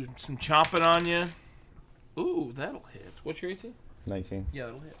do some chomping on you. Ooh, that'll hit. What's your AC? 19. Yeah,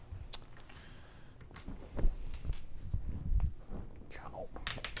 that'll hit.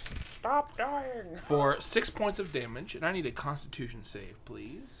 Stop dying. For 6 points of damage, and I need a Constitution save,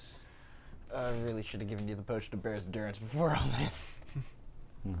 please. I really should have given you the potion of Bear's Endurance before all this.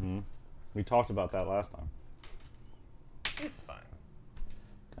 Mm-hmm. We talked about that last time. It's fine.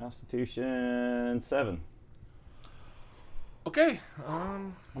 Constitution 7. Okay.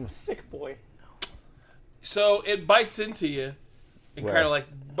 I'm a sick boy. So it bites into you, and Right. kind of like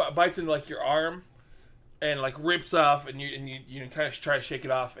bites into like your arm, and like rips off, and you kind of try to shake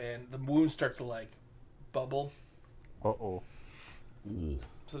it off, and the wound starts to like bubble. Uh-oh.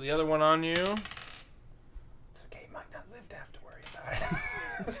 So the other one on you. It's okay. You might not live to have to worry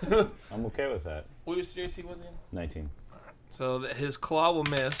about it. I'm okay with that. What was your AC was again? 19. So that his claw will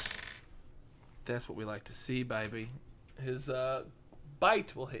miss. That's what we like to see, baby. His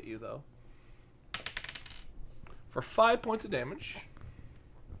bite will hit you though. For 5 points of damage.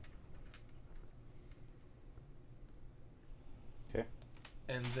 Okay.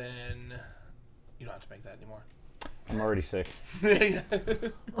 And then you don't have to make that anymore. I'm already sick.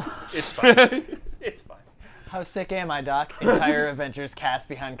 It's fine. It's fine. How sick am I, Doc? Entire Avengers cast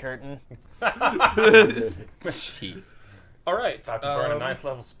behind curtain. Jeez. All right. About to burn a 9th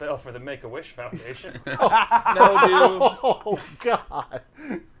level spell for the Make-A-Wish Foundation. No, dude. Oh, God.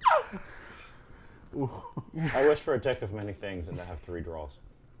 I wish for a deck of many things and to have 3 draws.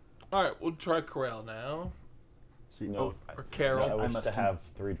 All right, we'll try Corel now. See, No, Or Carol. I wish must to con- have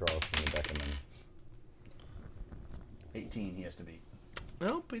 3 draws from the deck of many. 18 he has to beat.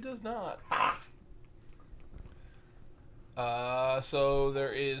 Nope, he does not. So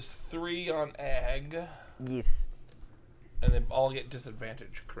there is 3 on ag, Yes. and they all get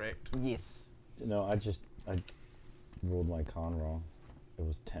disadvantage, correct? Yes. No, I ruled my con wrong. It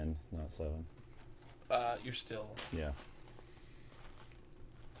was 10, not 7. You're still. Yeah.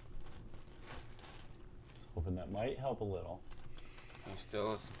 Hoping that might help a little. I'm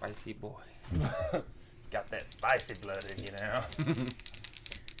still a spicy boy. Got that spicy blood in you now.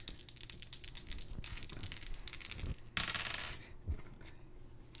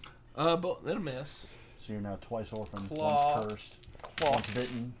 But that'll miss. So you're now twice orphaned, Claw. once cursed, once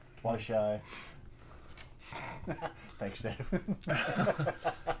bitten, twice shy. Thanks, Dave.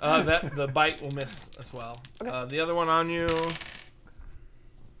 That the bite will miss as well. The other one on you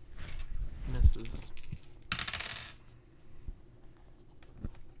misses.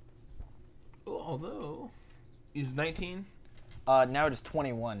 Although is 19. Now it is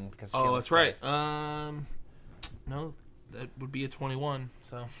 21 because. Oh, that's right. No, that would be a 21.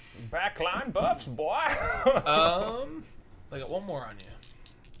 So, Backline buffs, boy. I got one more on you.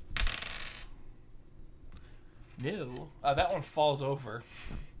 No, that one falls over.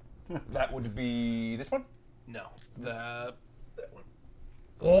 That would be this one. No, that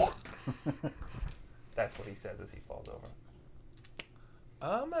one. That's what he says as he falls over.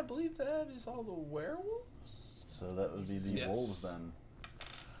 I believe that is all the werewolves. So that would be the Yes. wolves then.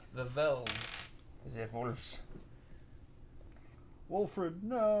 The Velves. The wolves. Wolfred,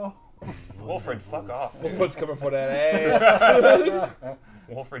 no. Wolfred, fuck off. What's coming for that ass?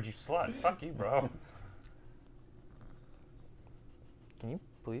 Wolfred, you slut. Fuck you, bro. Can you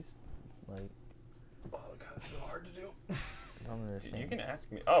please, like, Oh god, it's so hard to do. I don't understand. You can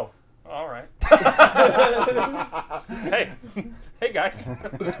ask me. Oh, all right. hey guys.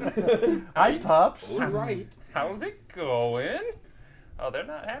 Hi, pups. Right. How's it going? Oh, they're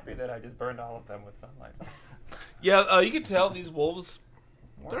not happy that I just burned all of them with sunlight. Yeah, you can tell these wolves,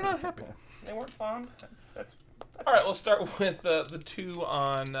 they're not happy. They weren't fond. That's All right, we'll start with the 2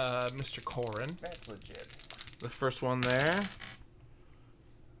 on Mr. Corin. That's legit. The first one there.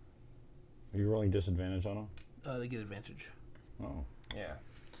 Are you rolling disadvantage on them? They get advantage. Oh. Yeah.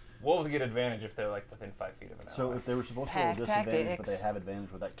 Wolves get advantage if they're like within 5 feet of an ally. So if they were supposed to roll Pack disadvantage, but tactics. they have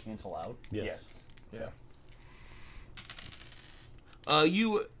advantage, would that cancel out? Yes. Yeah.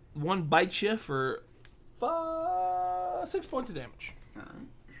 You one bites you for 6 points of damage.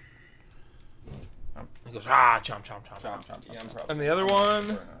 He goes, chomp, chomp, chomp, chomp. Yeah, I'm probably And the other one,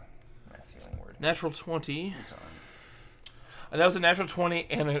 mass healing word. natural 20. And that was a natural 20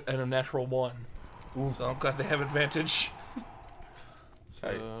 and a natural 1. So I'm glad they have advantage.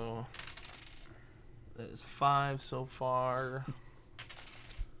 So that is 5 so far.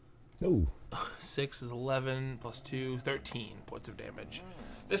 Oh. 6 is 11 plus 2, 13 points of damage.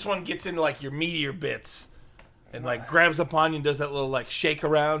 This one gets into like your meteor bits and like grabs up on you and does that little like shake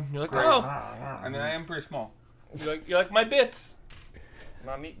around. You're like, oh, I mean, I am pretty small. you're like my bits.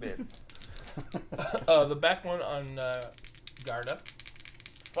 My meat bits. The back one on Garda.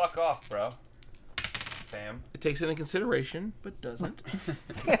 Fuck off, bro. Fam. It takes it into consideration, but doesn't.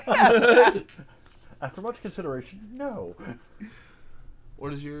 After much consideration, no.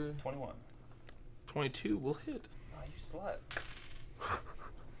 What is your 21. 22? Will hit. Oh, you slut.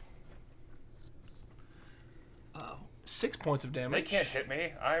 6 points of damage. They can't hit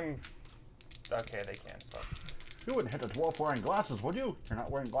me. I'm... Okay, they can. Fuck. You wouldn't hit a dwarf wearing glasses, would you? You're not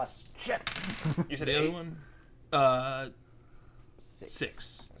wearing glasses. Shit. You said The 8? other one?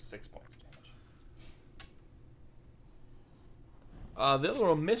 6. 6 points of damage. The other one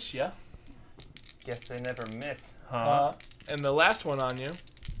will miss you. Guess they never miss, huh? And the last one on you.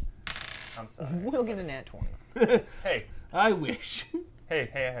 I'm sorry. We'll get a nat 20. Hey, I wish.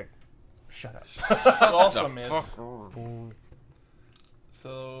 hey. Shut up. Also The miss. fuck?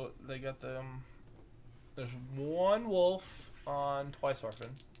 So they got them. There's one wolf on Twice Orphan,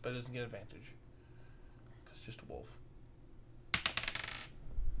 but it doesn't get advantage. Because it's just a wolf.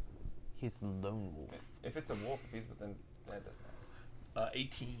 He's the lone wolf. If it's a wolf, if he's within... That doesn't matter.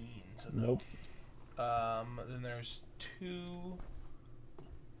 18. So no. Nope. Then there's 2.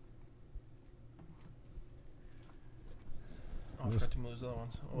 Oh, I forgot to move those other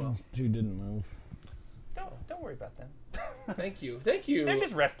ones. Oh, well. 2 didn't move. Don't worry about them. Thank you. Thank you. They're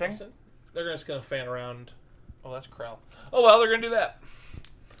just resting. They're just going to fan around. Oh, that's Krell. Oh, well, they're going to do that.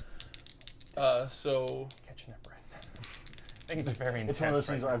 So... Catching their breath. Things are very intense. It's one of those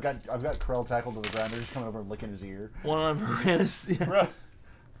things right where I've got Krell tackled to the ground. They're just coming over and licking his ear. One of Varanus. Yeah. now.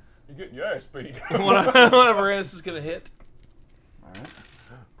 You're getting your ass beat. one of Varanus is gonna hit All right.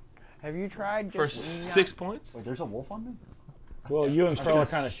 Have you tried for just 6 points. Wait, there's a wolf on me? Well, you and I was Krell gonna are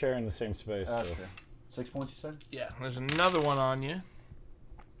kind of sharing the same space. So. Okay. 6 points, you said? Yeah, there's another one on you.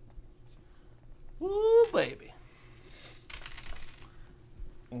 Woo, baby.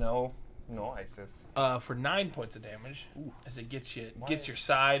 No ISIS. For 9 points of damage, as it gets your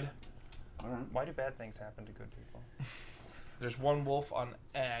side. All right. Why do bad things happen to good people? There's one wolf on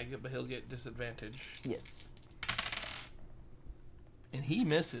Ag, but he'll get disadvantage, Yes. and he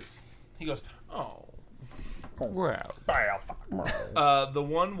misses. He goes, oh. We're out. The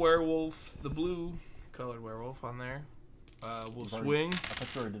one werewolf, the blue-colored werewolf on there, will You've already- swing. I thought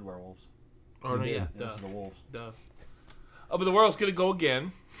you already did werewolves. Oh no, yeah, Yeah, duh, this is the wolves. duh. Oh, but the werewolf's gonna go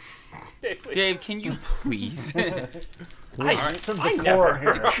again. Dave, please. Dave, can you please? Some decorum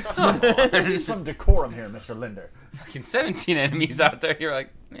here. Need some decorum here, Mr. Linder. Fucking 17 enemies out there. You're like,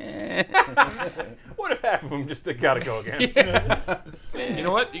 eh. What if half of them just gotta go again? You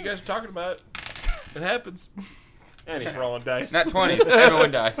know what? You guys are talking about it. It happens. And he's rolling dice. Not 20s.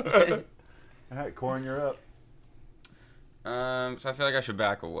 Everyone dies. All right, Corin, you're up. So I feel like I should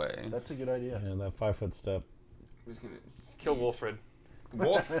back away. That's a good idea. Yeah, that 5-foot step. Kill Wolfred.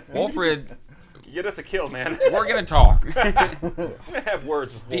 Wolfred, Get us a kill, man. we're gonna talk. I'm gonna have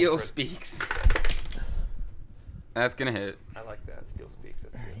words with Steel Wolfred. speaks. That's gonna hit. I like that. Steel speaks.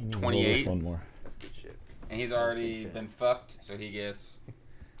 That's good. 28. One more. That's good shit. And he's already been fucked, so he gets.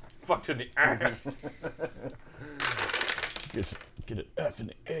 Fucked in the ass. Get an F in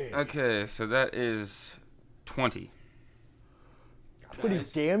the A. Okay, so that is 20. 20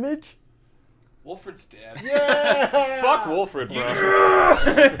 damage? Wolfred's dead. Fuck Wolfred,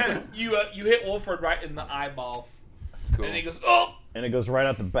 bro. You hit Wolfred right in the eyeball, Cool. and he goes, oh! And it goes right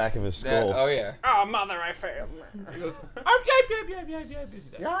out the back of his skull. Oh yeah. Oh, mother, I failed. He goes,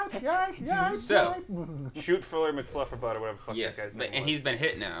 yip. So Shoot Fuller McFlufferbutt or whatever the fuck yes, that guy's name and was. he's been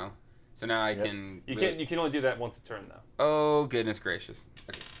hit now, so now I can. You can only do that once a turn, though. Oh goodness gracious.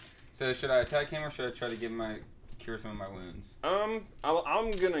 Okay. So should I attack him or should I try to give my cure some of my wounds?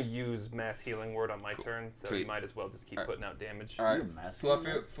 I'm gonna use mass healing word on my turn, so you Sweet. might as well just keep Alright. putting out damage. All right, You're massive.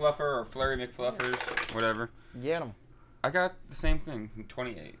 Fluffer or Flurry McFluffers, whatever. Get him. I got the same thing,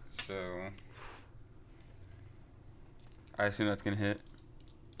 28. So I assume that's gonna hit,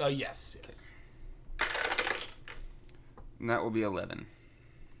 Yes. and that will be 11.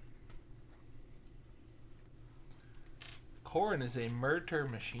 Corin is a murder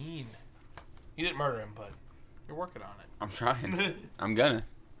machine. You didn't murder him, but you're working on it. I'm trying. I'm gonna.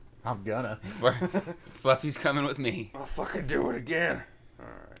 I'm gonna. Fluffy's coming with me. I'll fucking do it again.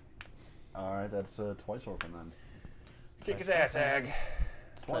 All right, that's twice orphan then. Kick his ass, Ag.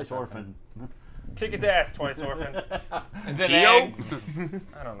 Twice orphan. Kick his ass, twice orphan. And then Dio? Ag,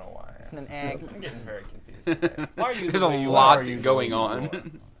 I don't know why. And an egg. I'm getting very confused. why are you There's the a way you lot are you going going on.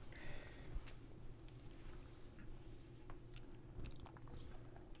 for?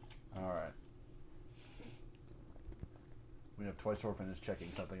 All right. We have twice orphan is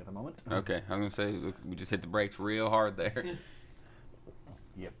checking something at the moment. Okay, I'm gonna say look, we just hit the brakes real hard there.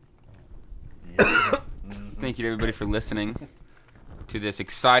 Yep. Thank you to everybody for listening to this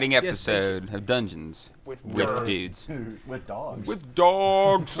exciting thank episode of Dungeons With with Dudes. With dogs. With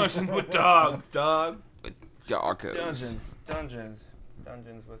dogs. Dungeons with dogs, dog. With doggos. Dungeons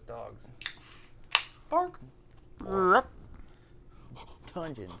with dogs. Bark.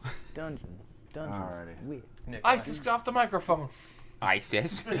 Dungeons. Alrighty. Weird. Nick, Isis, get off the microphone.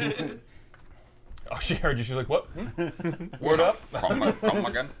 ISIS. Oh, she heard you. She's like, what? Word up? Call my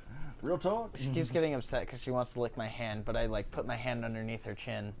gun. Real talk. She keeps getting upset because she wants to lick my hand, but I put my hand underneath her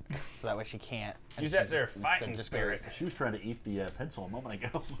chin so that way she can't. and Use she that there just fighting instead spirit. goes- She was trying to eat the pencil a moment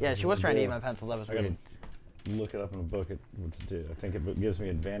ago. Yeah, she was trying to eat my pencil. That was I gotta weird. look it up in the book. What's it do? I think it gives me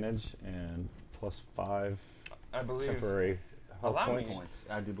advantage and +5 I believe. temporary health Allow me points. Points.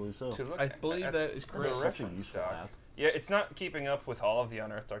 I do believe so. To look I believe at that is the correct. Such a reference useful doc. app. Yeah, it's not keeping up with all of the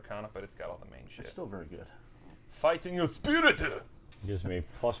Unearthed Arcana, but it's got all the main shit. It's still very good. Fighting a spirit. Gives me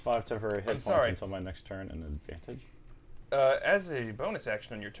 +5 temporary hit I'm points sorry. until my next turn and advantage. As a bonus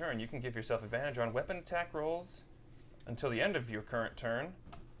action on your turn, you can give yourself advantage on weapon attack rolls until the end of your current turn.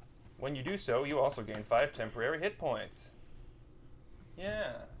 When you do so, you also gain 5 temporary hit points.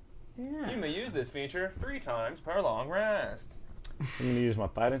 Yeah. You may use this feature 3 times per long rest. I'm going to use my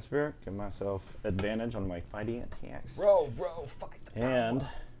fighting spirit, give myself advantage on my fighting attacks. Roll, fight. And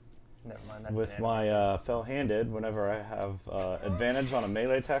Never mind, that's with an my fell-handed, whenever I have advantage on a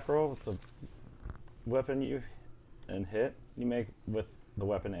melee attack roll with the weapon you and hit. You make with the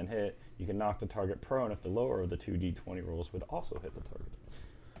weapon and hit. You can knock the target prone if the lower of the 2d20 rolls would also hit the target.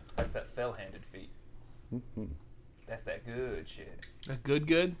 That's that fell-handed feat. Mm-hmm. That's that good shit. That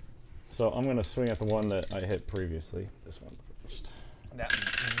good? So I'm going to swing at the one that I hit previously. This one first. That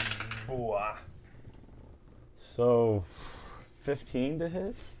boy. So 15 to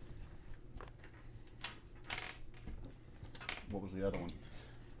hit. What was the other one?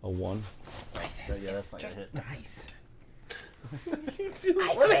 A 1. Yeah, that's not a hit. Nice.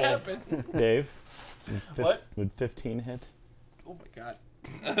 What happened? Dave? What? Would 15 hit? Oh my god.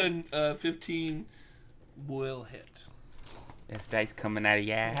 15 will hit. This dice coming out of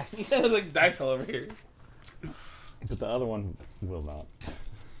your ass. Like dice all over here. But the other one will not.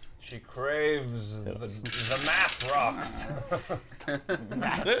 She craves the math rocks.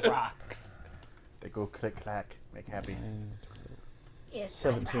 They go click clack, make happy.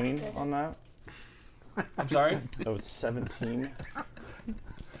 17 on that. I'm sorry? Oh, it's 17.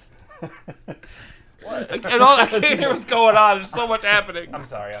 And all I can't hear what's going on. There's so much happening. I'm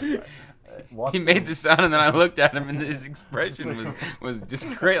sorry. He made the sound, and then I looked at him, and his expression was just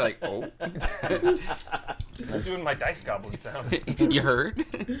great. Like, oh. I'm doing my dice goblin sounds. You heard?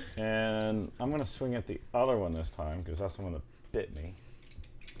 And I'm going to swing at the other one this time, because that's the one that bit me.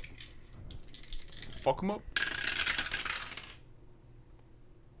 Fuck him up.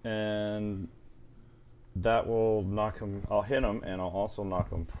 And that will knock him. I'll hit him, and I'll also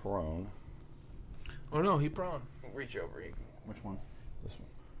knock him prone. Oh no, he prone. Reach over. Which one? This one.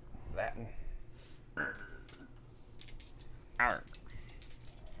 That. Arr.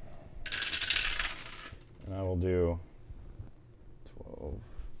 And I will do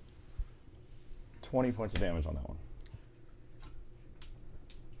 20 points of damage on that one.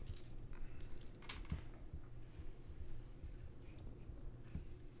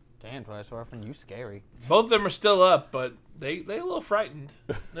 Damn, Twice Orphan, you scary. Both of them are still up, but they a little frightened.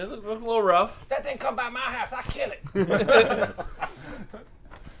 They look a little rough. That thing come by my house, I kill it.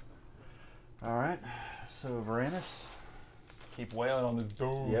 All right. So Varanus. Keep wailing on this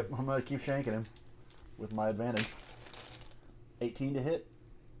dude. Yep, I'm gonna keep shanking him with my advantage. 18 to hit.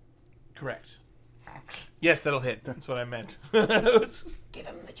 Correct. Yes, that'll hit. That's what I meant. Give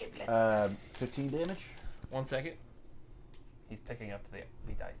him the giblets. 15 damage. 1 second. He's picking up the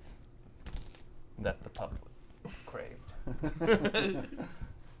dice that the pup craved.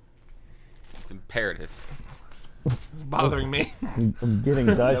 It's imperative. It's bothering me. I'm getting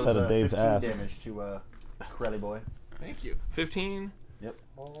dice out of Dave's 15 ass. damage to Crelly boy. Thank you. 15. Yep.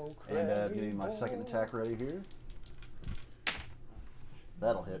 And getting my second attack ready here.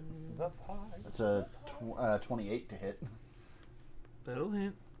 That'll hit. That's a 28 to hit. That'll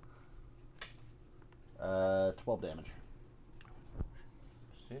hit. 12 damage.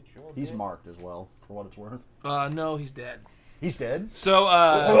 He's marked as well, for what it's worth. No, he's dead. He's dead? So,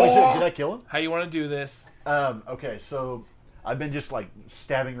 Did I kill him? How you want to do this? Okay, so I've been just like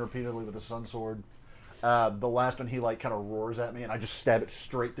stabbing repeatedly with the sun sword. The last one, he like kind of roars at me, and I just stab it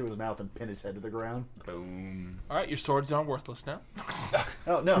straight through his mouth and pin his head to the ground. Boom. All right, your swords aren't worthless now.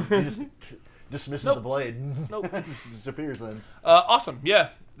 Oh no, he just dismisses the blade. Nope. Just disappears then. Awesome. Yeah,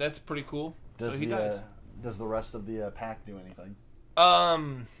 that's pretty cool. Does so he dies. Does the rest of the pack do anything?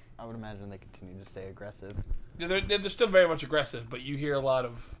 I would imagine they continue to stay aggressive. They're still very much aggressive, but you hear a lot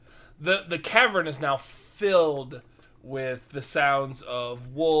of the cavern is now filled with the sounds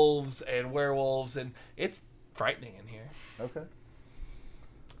of wolves and werewolves, and it's frightening in here. Okay.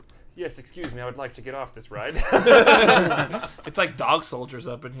 Yes, excuse me, I would like to get off this ride. It's like dog soldiers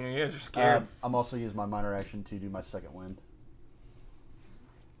up in here. You guys are scared. I'm also using my minor action to do my second wind.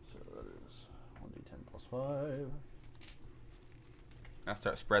 So that is 1d10 plus 5. Now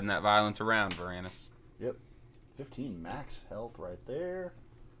start spreading that violence around, Varanus. Yep. 15 max health right there.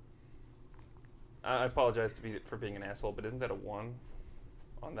 I apologize for being an asshole, but isn't that a 1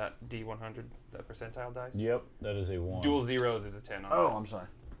 on that D100, that percentile dice? Yep, that is a 1. Dual zeros is a 10 on Oh, that. I'm sorry.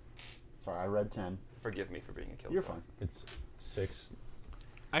 Sorry, I read 10. Forgive me for being a killer. You're fine. It's 6.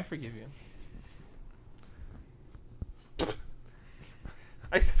 I forgive you.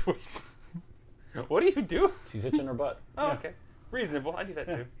 What do you do? She's itching her butt. Oh, okay. Reasonable. I do that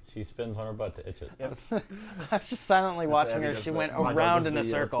too. She spins on her butt to itch it. Yep. I was just silently watching Abby her. does She the- went my dog around does in a the,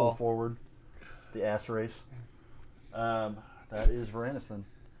 circle. Pull forward. The ass race. That is Varanus then.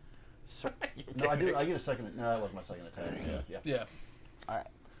 No, I do. I get a second. No, that was my second attack. Yeah. Yeah. All right.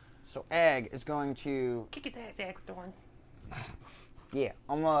 So Egg is going to. Kick his ass, Agthorn. Yeah,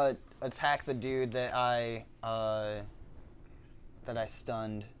 I'm gonna attack the dude that I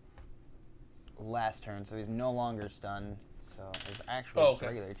stunned last turn. So he's no longer stunned. So his actual Oh, okay.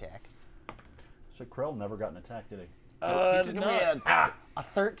 regular attack. So Krell never got an attack, did he? It's gonna be a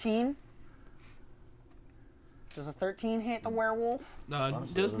 13. Does a 13 hit the werewolf?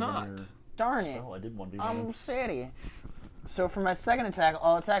 Does not. Darn it. Oh, I did 1d1. I'm city. So for my second attack,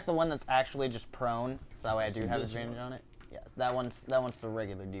 I'll attack the one that's actually just prone, so that way I do have advantage on it. Yeah, that one's the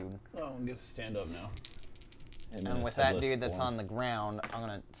regular dude. Oh, I'm gonna stand up now. And with that dude that's on the ground, I'm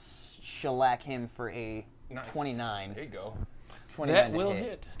gonna shellac him for a 29. There you go. 29 That to will hit.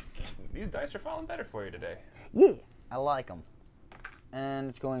 hit. These dice are falling better for you today. Yeah, I like them. And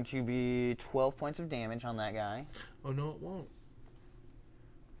it's going to be 12 points of damage on that guy. Oh, no, it won't.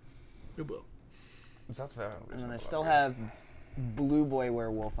 It will. That's very And then I still have Blue Boy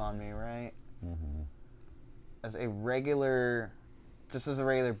Werewolf on me, right? Mm-hmm. Just as a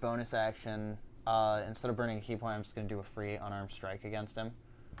regular bonus action, instead of burning a key point, I'm just going to do a free unarmed strike against him.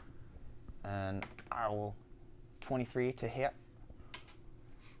 And I will 23 to hit.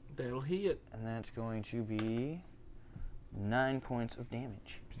 That'll hit. And that's going to be 9 points of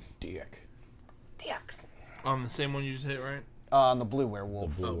damage. Dick. Dicks. On the same one you just hit, right? On the blue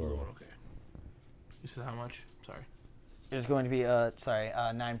werewolf. The blue werewolf. Okay. You said how much? Sorry. It's going to be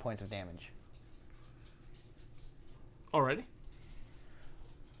 9 points of damage. Already?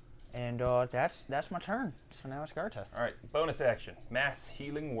 And that's my turn. So now it's Garta. All right, bonus action. Mass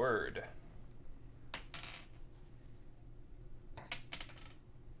Healing Word.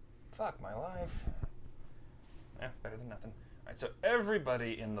 Fuck my life. Better than nothing. All right, so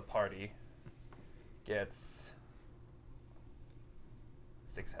everybody in the party gets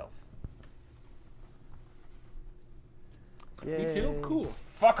 6 health. Me too? Cool.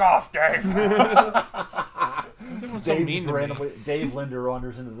 Fuck off, Dave! Everyone's so mean to me. Dave Linder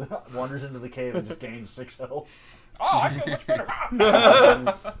wanders into the cave and just gains 6 health. Oh, I feel much better.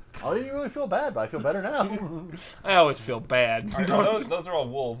 I didn't really feel bad, but I feel better now. I always feel bad. All right, those are all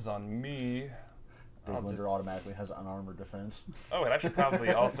wolves on me. Dave Linder automatically has unarmored defense. Oh, and I should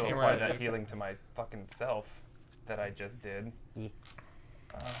probably also Damn apply right. that healing to my fucking self that I just did. Yeah.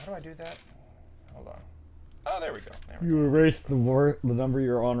 How do I do that? Hold on. Oh, there we go. There we go. You erase the number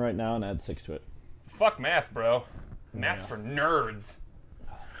you're on right now and add 6 to it. Fuck math, bro. Math's for nerds.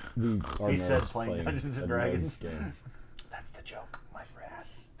 We are He nerds said playing Dungeons and a Dragons. nerds game. That's the joke, my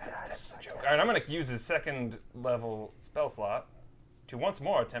friends. That's the joke. All right, I'm going to use his second level spell slot to once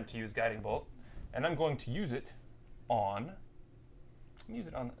more attempt to use Guiding Bolt, and I'm going to use it on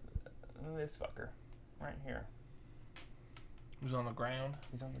this fucker right here. Who's on the ground?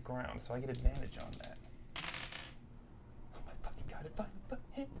 He's on the ground, so I get advantage on that. Oh my fucking god, if I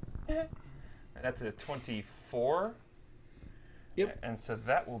and that's a 24. Yep. And so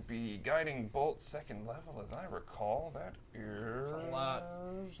that will be Guiding Bolt second level, as I recall. That is... That's a lot.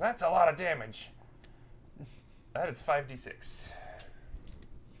 That's a lot of damage. That is 5d6.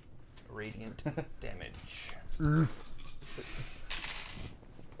 Radiant damage.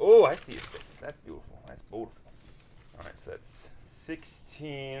 Oh, I see a 6. That's beautiful. That's beautiful. Alright, so that's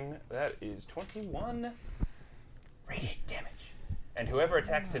 16. That is 21 radiant damage. And whoever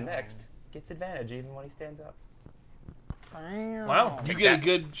attacks him next gets advantage even when he stands up. Wow. You get a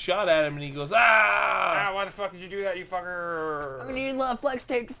good shot at him and he goes, ah! Why the fuck did you do that, you fucker? I'm gonna use a lot of flex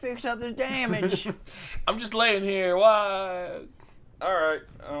tape to fix up this damage. I'm just laying here. Why? Alright,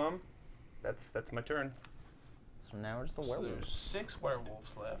 that's my turn. So now it's the So werewolf. there's 6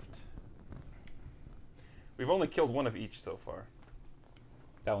 werewolves left. We've only killed one of each so far.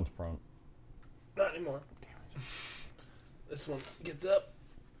 That one's prone. Not anymore. Damn it. This one gets up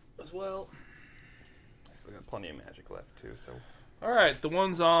as well. I still got plenty of magic left too, so. Alright, the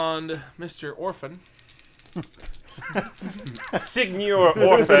one's on Mr. Orphan. Signor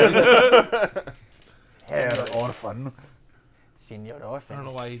Orphan. Herr Orphan. Senor I Orphan. don't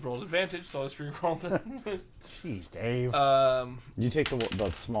know why he rolled advantage, so I just re-rolled it. Jeez, Dave. You take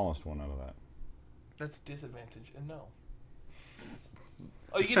the smallest one out of that. That's disadvantage, and no.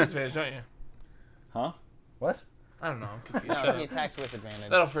 Oh, you get disadvantage, don't you? Huh? What? I don't know. I'm confused. No, Shut he up. attacks with advantage.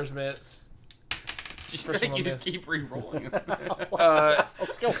 That'll first minutes. Just First like one you missed. just keep re-rolling. You know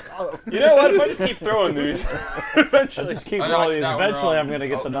what? If I just keep throwing these, eventually. Just keep Oh, no, I rolling. did that one Eventually, wrong. I'm going to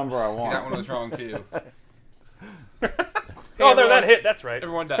get the number I See, want. that one was wrong too. Oh, there, that hit. That's right.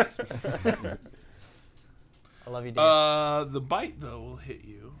 Everyone does. I love you, Dave. The bite, though, will hit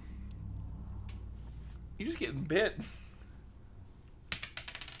you. You're just getting bit.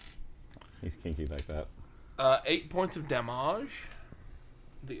 He's kinky like that. 8 points of damage.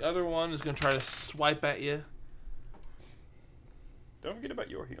 The other one is going to try to swipe at you. Don't forget about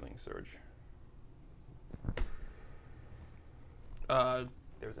your healing surge.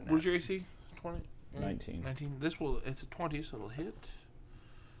 There's a What's your AC? 20? 19. 19. It's a 20, so it'll hit.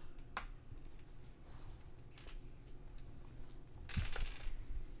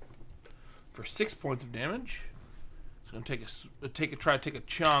 For 6 points of damage. It's gonna try to take a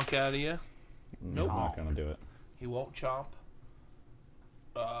chunk out of you. Nope. I'm not gonna do it. He won't chomp.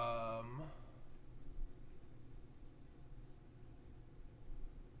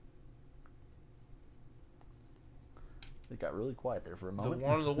 It got really quiet there for a The moment.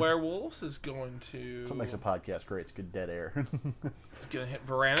 one of the werewolves is going to. That's what makes a podcast great. It's good dead air. It's gonna hit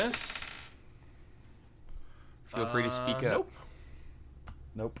Varanus. Feel free to speak up.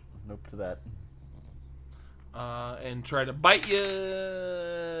 Nope. Nope to that. And try to bite you.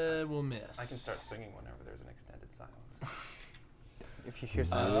 Will miss. I can start singing whenever there's an extended silence. If you hear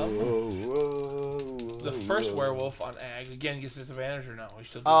Um, something. The first werewolf on Ag again gets disadvantage or no? We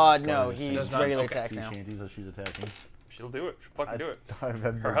still No, he's Does not- regular okay. attack Sea now. shanties as she's attacking. She'll do it. She'll fucking do it. Her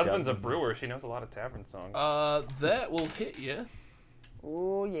Her husband's a brewer. She knows a lot of tavern songs. That will hit you.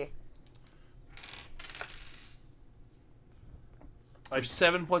 Oh yeah. For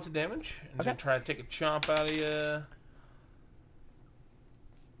 7 points of damage. And he's Okay. gonna try to take a chomp out of you.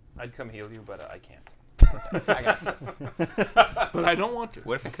 I'd come heal you, but I can't. I got this. But I don't want to.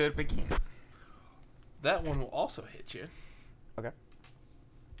 What if it could, but can't? That one will also hit you. Okay.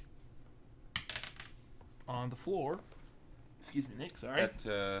 On the floor. Excuse me, Nick. Sorry.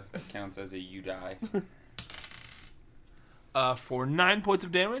 That counts as a you die. For 9 points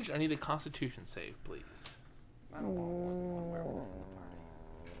of damage, I need a Constitution save, please. I don't want more than one werewolf in the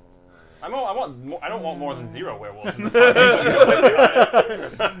party. I don't want more than 0 werewolves in the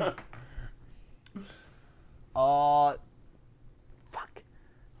party. Fuck.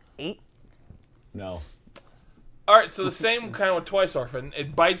 8. No. All right, so the same kind of with Twice Orphan.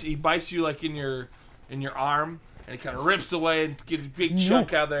 It bites. He bites you like in your arm, and it kind of rips away and gets a big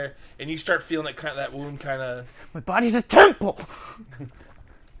chunk out there, and you start feeling that wound kind of. My body's a temple.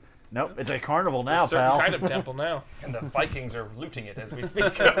 Nope, it's a carnival now, a certain pal. kind of temple now. And the Vikings are looting it as we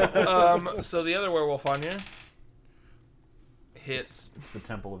speak. So the other werewolf on you hits It's the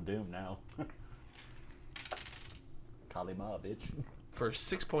Temple of Doom now. Kalima, bitch. for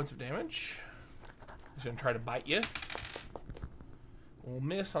 6 points of damage. He's gonna try to bite you. We'll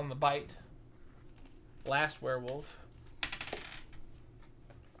miss on the bite. Last werewolf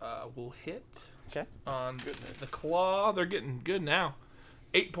will hit Okay. on the claw. They're getting good now.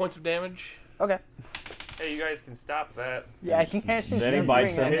 8 points of damage. Okay. Hey, you guys can stop that. Yeah, you can't. Then he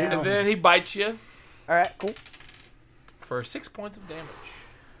bites him. And then he bites you All right. Cool. for 6 points of damage.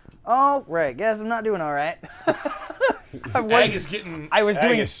 All right. Guess I'm not doing all right. Ag is getting. I was Ag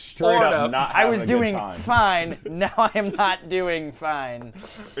doing. is straight Or up up. not I having was a good doing time. fine. Now I am not doing fine.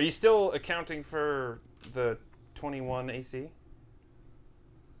 Are you still accounting for the 21 AC?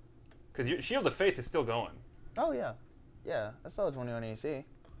 Because your Shield of Faith is still going. Oh yeah, yeah. I saw 21 AC.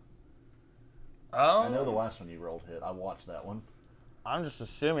 I know the last one you rolled hit. I watched that one. I'm just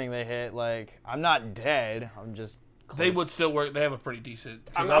assuming they hit. Like I'm not dead. I'm just. They close. would still work. They have a pretty decent.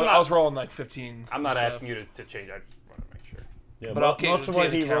 'Cause I'm I not- was rolling like 15s. I'm not and asking stuff. you to change. I just want to make sure. Yeah, But I'll most of what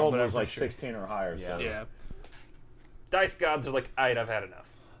take he account, rolled but I'm was like pretty sure. 16 or higher. So. Yeah. Dice gods are like, alright, I've had enough.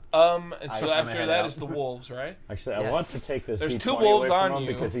 And so I'm after head that out. is the wolves, right? Actually, I Yes. want to take this There's D20 two wolves away from on him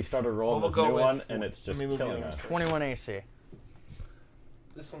you. because he started rolling We'll this go new with- one, and it's just let me move the killing others us. first. 21 AC.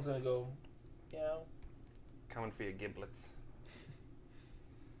 This one's gonna go. Yeah. Coming for your giblets.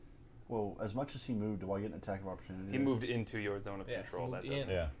 Well, as much as he moved, do I get an attack of opportunity? He moved into your zone of Yeah, control. moved That doesn't.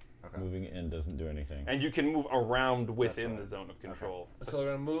 in. Yeah. Okay. Moving in doesn't do anything. And you can move around within right. the zone of control. So they're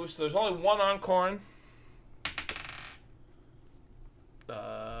gonna move. So there's only one on Corrin.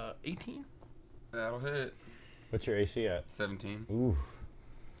 18. That'll hit. What's your AC at? 17. Ooh.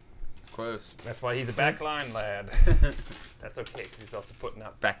 Close. That's why he's a backline lad. That's okay, because he's also putting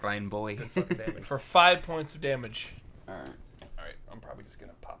up Backline boy. fucking damage. For 5 points of damage. Alright. Alright, I'm probably just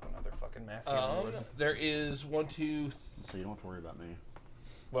gonna pop another fucking mask. There is 1, 2. So you don't have to worry about me.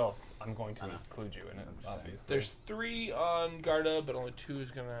 Well, I'm going to include you in it, obviously. There's 3 on Garda, but only 2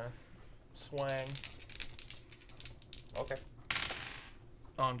 is gonna swang Okay.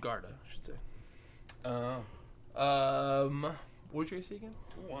 on Garda, I should say. Oh. What's your AC again?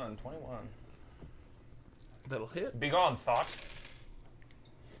 21. That'll hit Be gone, thought.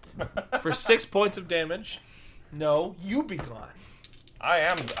 for 6 points of damage. No, you be gone. I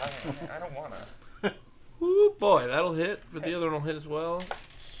don't wanna. Ooh boy, that'll hit. For the other one will hit as well.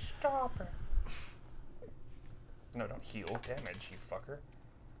 Stop it. No, don't heal damage, you fucker.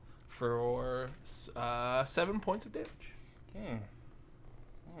 For 7 points of damage.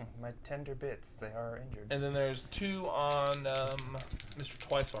 My tender bits, they are injured. And then there's 2 on Mr.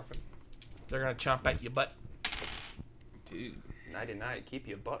 Twice Orphan. They're gonna chomp at your butt. Dude. Nighty night, keep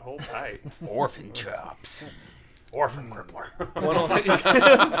your butthole tight. Orphan chops. Orphan crippler. One will hit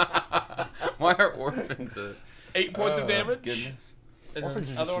you. Why are orphans 8 points of damage. Goodness. And Orphans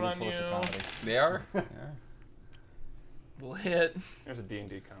then are other just one doing on social you. comedy. They are? Yeah. Will hit There's a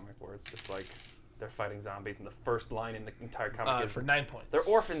D&D comic where it's just like they're fighting zombies, and the first line in the entire comic is for 9 points. they're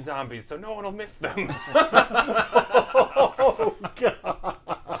orphan zombies, so no one will miss them. Oh,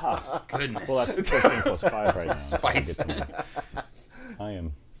 God. Goodness. Well, that's 13 plus 5 right now. so I Spice. get to- I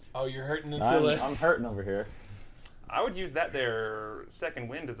am. Oh, you're hurting until I'm hurting over here. I would use that there second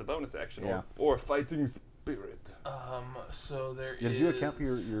wind as a bonus action, Yeah. or fighting spirit. So there is. Did you account for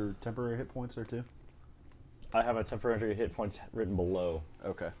your temporary hit points there too? I have a temporary hit points written below.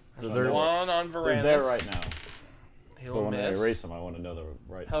 Okay. So So they're one on They're Varanus. there right now. He'll But when I miss. erase them, I want to know they're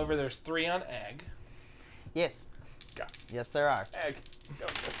right. However, there's 3 on Egg. Yes. Got Yes, there are. egg. Go.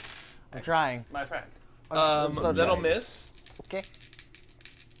 I'm trying. My friend. I'm so That'll trying. miss. Okay.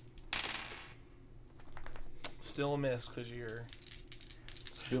 Still a miss because you're.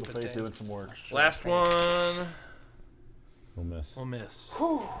 Shield of stupid Faith thing. doing some work. Last one We'll miss. will miss.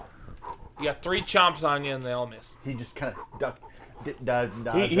 You got 3 chomps on you and they all miss. He just kind of ducked. Dive,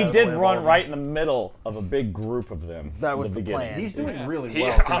 He did run right in the middle of a big group of them. That in was the beginning. plan. He's doing really He-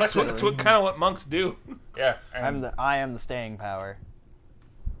 well. honestly, That's considering. what kind of what monks do. Yeah. And I am the staying power.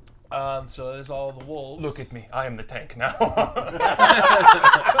 So that is all the wolves. look at me. I am the tank now.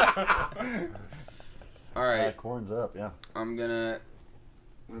 All right. Corn's up, yeah. I'm gonna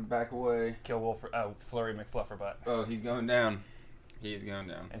back away. Kill Wolf. Flurry McFlufferbutt. Oh, he's going down. He is going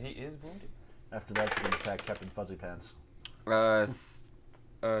down. And he is wounded. After that, you can attack Captain Fuzzy Pants. 20.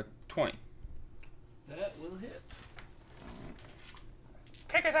 That will hit.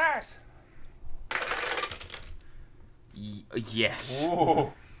 Kick his ass. Yes.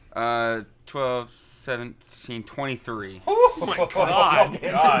 Ooh. 12, 17, 23. Oh my god. Oh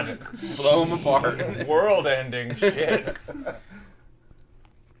god. Blow him apart. World-ending shit.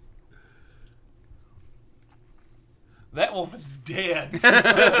 That wolf is dead.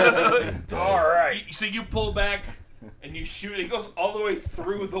 All right. So you pull back and you shoot. It goes all the way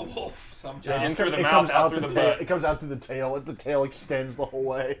through the wolf somehow. In through the It mouth, comes out out through the the tail. butt. It comes out through the tail. The tail extends the whole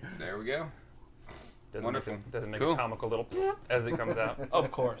way. There we go. Doesn't Wonderful. Make doesn't make Cool. a comical little as it comes out.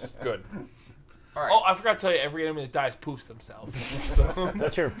 Of course. Good. All right. Oh, I forgot to tell you, every enemy that dies poops themselves. So.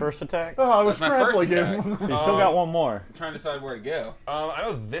 That's your first attack? Oh, I was That's my first grappling him. attack. So you still got one more. I'm trying to decide where to go. I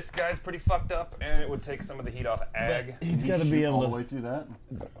know this guy's pretty fucked up, and it would take some of the heat off Ag. He's got to be all the able way through that.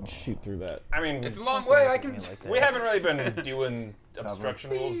 to shoot through that. I mean, It's a long way. I can. we haven't really been doing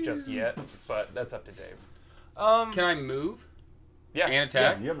obstruction rules just yet, but that's up to Dave. Can I move Yeah. and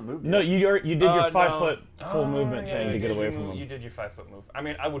attack? You haven't moved No, yet. you did your no. 5 foot full movement Yeah, thing you to get did away your from move- him. You did your 5 foot move. I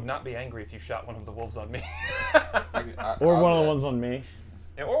mean, I would not be angry if you shot one of the wolves on me. Or I'll one of do the that. ones on me.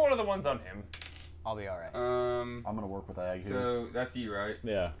 Yeah, or one of the ones on him. I'll be alright. I'm gonna work with Ag here. So that's you, right?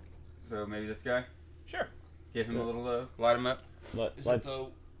 Yeah. So maybe this guy. Sure. Give him a little love. Light him up. Is it the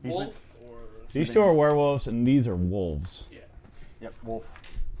wolf or? These two are werewolves and these are wolves. Yeah. Yep, Wolf.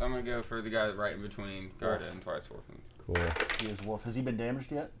 So I'm gonna go for the guy right in between Garda and Twice Orphan. Cool. He is Wolf. Has he been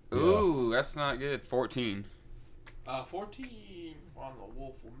damaged yet? Ooh, that's not good. 14. 14 on the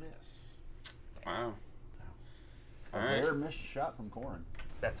wolf will miss. Wow. A All right. rare missed shot from Corn.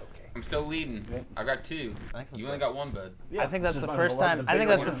 That's okay. I'm still leading. I've got 2. I think You that's only got 1, bud. I think that's this the is first about time. 11 I think bigger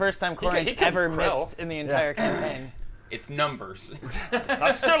that's the one. first time Corey's he can ever Krell. missed in the entire campaign. It's numbers.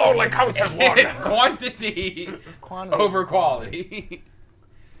 That still only counts as one. It's quantity Quantity over quality.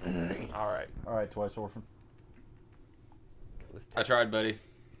 All right. All right, Twice Orphan. Let's I tried, buddy.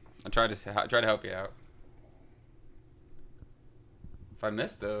 I tried to help you out. If I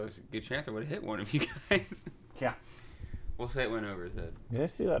missed, though, there's a good chance I would have hit one of you guys. Yeah. We'll say it went over his head. Did I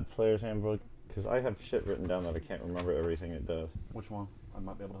see that player's handbook? Because I have shit written down that I can't remember everything it does. Which one? I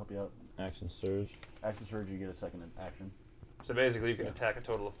might be able to help you out. Action surge. Action Surge, you get a second in action. So basically, you can attack a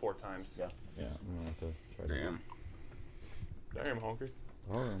total of 4 times. Yeah. Yeah, I'm gonna have to try to. Damn. Damn, hungry.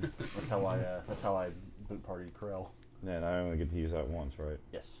 That's how I boot partied Krell. Yeah, and I only get to use that once, right?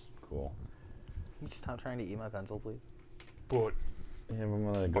 Yes. Cool. Can you stop trying to eat my pencil, please? But Yeah,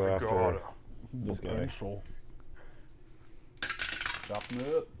 I'm gonna go my after God. this guy. Chop him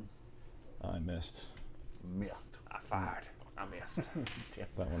up. I missed. Myth. I fired. I missed.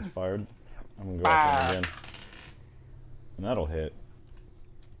 That one's fired. I'm gonna go after him again. And that'll hit.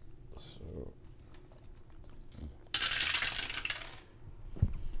 So.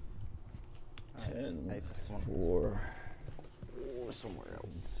 Nice. 4. Somewhere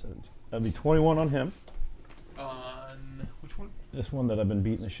else. 17. That'd be 21 on him. On which one? This one that I've been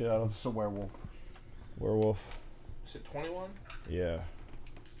beating the shit out of. It's a werewolf. Werewolf. Is it 21? Yeah.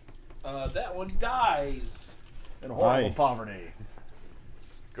 That one dies. In horrible Aye. poverty.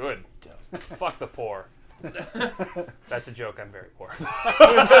 Good. Fuck the poor. That's a joke. I'm very poor.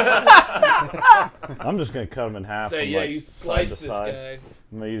 I'm just gonna cut him in half. So from, yeah, like, you side slice to this side. guy.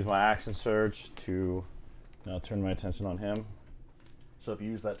 I'm gonna use my action surge to now turn my attention on him. So if you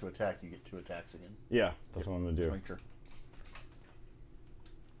use that to attack, you get 2 attacks again. Yeah, that's what I'm gonna do. Make sure.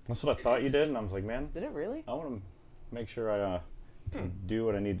 That's what I thought you did, and I was like, man, Did it really? I want to make sure I can do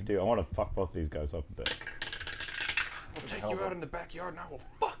what I need to do. I want to fuck both of these guys up a bit. I'll take you out in the backyard and I will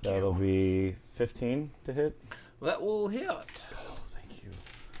fuck you. That'll be 15 to hit. That will hit. Thank you.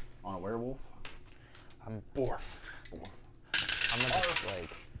 On a werewolf. Borf. I'm gonna just like.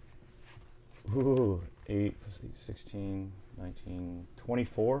 Ooh, 8 plus 8, 16, 19,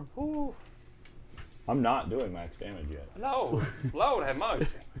 24. Ooh. I'm not doing max damage yet. Lord have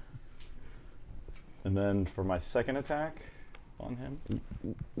mercy. And then for my second attack on him,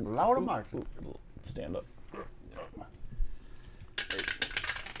 Loud of mark. stand up.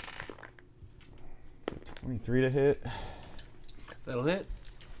 23 to hit. That'll hit.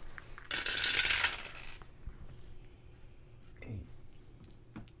 8,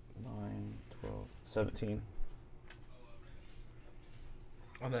 9, 12, 17.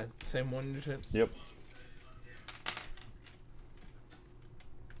 On that same one you just hit. Yep.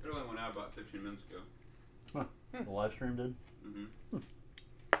 It only went out about 15 minutes ago. The live stream did. Mm-hmm.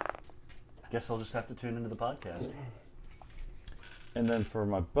 Guess I'll just have to tune into the podcast. And then for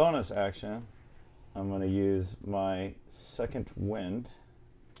my bonus action, I'm going to use my second wind.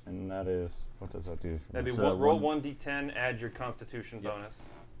 And that is, what does that do for That'd me? be So roll one- 1d10, add your Constitution bonus.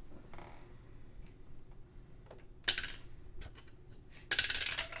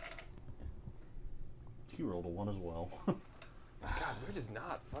 You rolled a 1 as well. God, we're just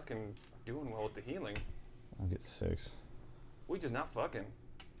not fucking doing well with the healing. I'll get 6. We just not fucking.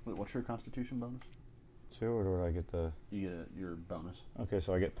 Wait, what's your Constitution bonus? 2, or do I get the... You get your bonus. Okay,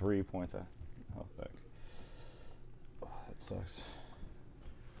 so I get 3 points of health back. Oh, that sucks.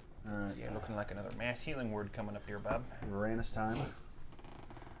 All right. You're looking like another mass healing word coming up here, Bob. Uranus time.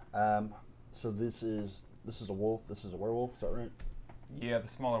 So this is a wolf. This is a werewolf. Is that right? Yeah, the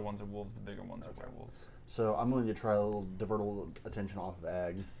smaller ones are wolves, the bigger ones are werewolves. So I'm going to try a little divert a little attention off of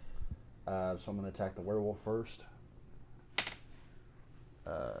Ag. So I'm going to attack the werewolf first.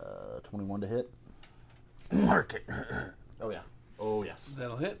 21 to hit. Mark it. Oh yeah. Oh yes.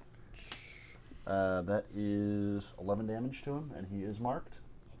 That'll hit. That is 11 damage to him, and he is marked.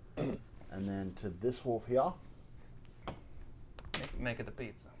 And then to this wolf here, Make it the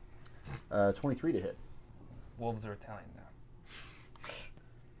pizza. 23 to hit. Wolves are Italian now.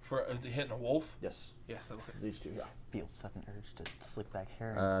 For hitting a wolf? Yes. Yes, that'll hit. These two, yeah. Feel sudden urge to slip back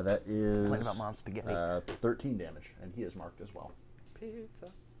here and That is complain about mom's spaghetti. 13 damage, and he is marked as well.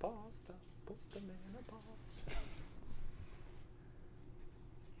 Pizza, pasta, put them in a box.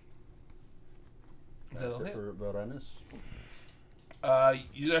 That's That'll it hit. for Varanus.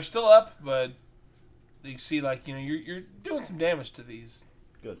 They're still up, but you see, like, you know, you're doing some damage to these.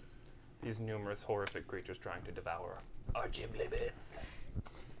 Good. These numerous horrific creatures trying to devour our Ghibli bits.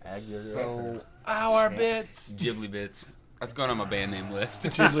 Ag, you're So, Our bits. Ghibli Bits. That's going on my band name list.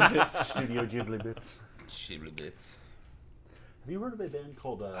 Studio Ghibli Bits. Ghibli Bits. Have you heard of a band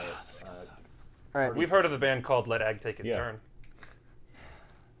called all right. We've heard of the band called Let Ag Take His Yeah. Turn.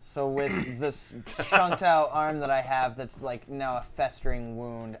 So with this chunked out arm that I have, that's like now a festering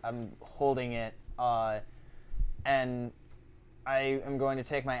wound, I'm holding it, and I am going to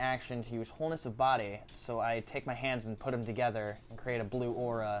take my action to use Wholeness of Body. So I take my hands and put them together and create a blue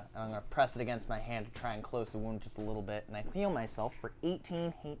aura, and I'm going to press it against my hand to try and close the wound just a little bit, and I heal myself for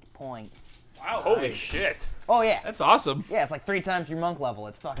 18 hit points. Wow. Holy nice. shit! Oh yeah, That's awesome. yeah, it's like 3 times your monk level.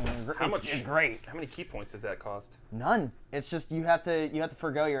 It's fucking, it's great. How many key points does that cost? None. It's just you have to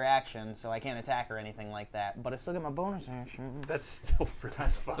forgo your action, so I can't attack or anything like that. But I still get my bonus action. That's still pretty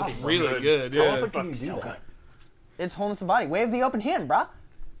fucking That's really good. How Yeah. often can you do that? It's Wholeness of Body. Wave the open hand, brah.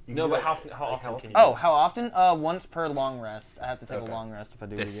 You No, can do but that- how often can you? Oh, how often? Once per long rest. I have to take Okay. a long rest if I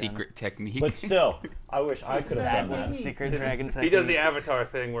do The it again. secret technique. But still, I wish I could have done That was the that. secret dragon He technique. does the Avatar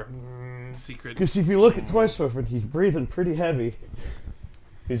thing where Secret. Because if you look at Twice Swift, he's breathing pretty heavy.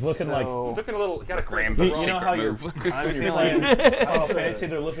 He's looking like... So, looking a little. Got a Rambo You know secret how you're- move. I'm You're playing, feeling. oh, fancy,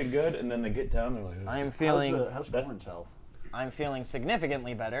 they're looking good, and then they get down, they're like... I'm feeling. How's Corn's health? I'm feeling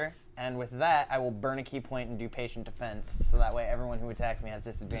significantly better, and with that, I will burn a key point and do patient defense, so that way everyone who attacks me has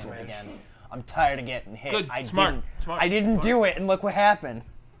disadvantage again. I'm tired of getting hit. Good. I Smart. Didn't, Smart. I didn't Smart. do it, and look what happened.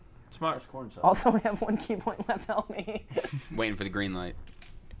 Smart. How's Corn's health? Also, I have 1 key point left. Help me. Waiting for the green light.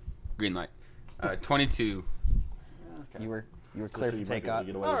 Green light. 22. Okay. You were You were Just clear so for you might be able takeout. to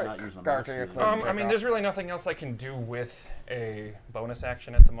get away with not using a Garter, mask. you're clear for I mean, takeout. there's really nothing else I can do with a bonus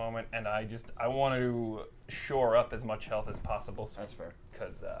action at the moment, and I want to shore up as much health as possible. That's fair.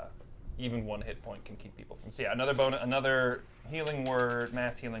 Because even one hit point can keep people from. So yeah, another healing word,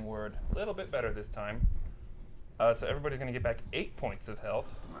 mass healing word, a little bit better this time. So everybody's gonna get back 8 points of health.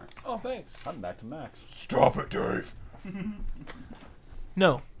 Oh, thanks. I'm back to max. Stop it, Dave.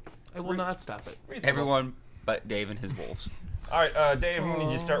 No, I will not stop it. Reasonable. Everyone but Dave and his wolves. All right, Dave, I'm gonna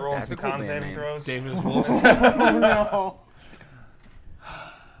need you to start rolling That's some a cool con band saving name. throws. David is wolves. No.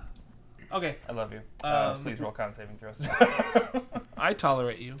 Okay, I love you. Please roll con saving throws. I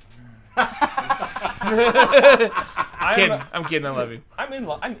tolerate you. I'm kidding. I love you. I'm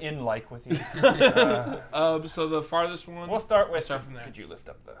in like with you. So the farthest one. We'll start with. Start from there. Could you lift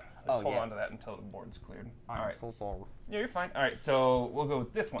up the? Let's Oh, hold yeah. on to that until the board's cleared. All I'm right. so sorry. Yeah, you're fine. All right, so we'll go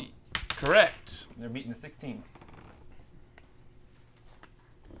with this one. Correct. They're beating the 16.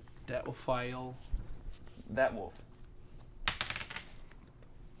 That will file. That wolf.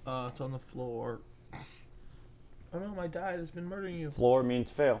 It's on the floor. Oh no, my die has been murdering you. Floor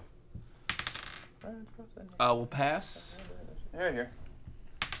means fail. We'll pass. Here.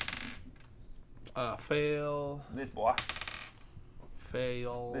 Fail. This boy.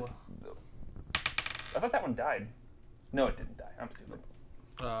 Fail. This. I thought that one died. No, it didn't die. I'm stupid.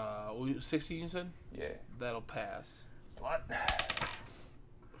 16 you said? Yeah. That'll pass. Slut.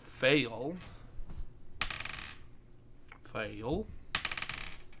 Fail. Fail.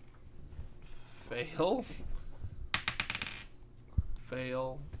 Fail.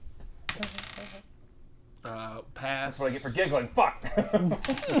 Fail. Pass. That's what I get for giggling. Fuck.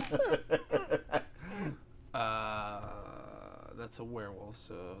 That's a werewolf,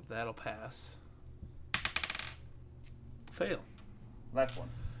 so that'll pass. Fail. Last one.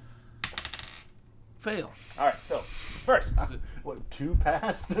 Fail. All right. So first, What, 2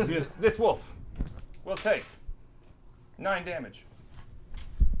 passed? this wolf will take 9 damage.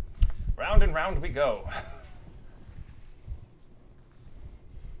 Round and round we go.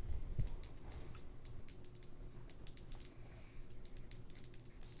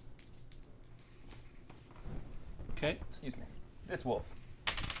 Okay. Excuse me. This wolf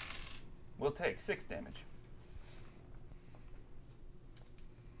will take 6 damage.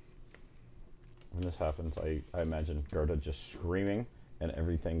 When this happens, I imagine Gerda just screaming, and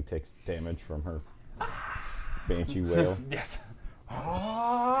everything takes damage from her banshee wail. Yes.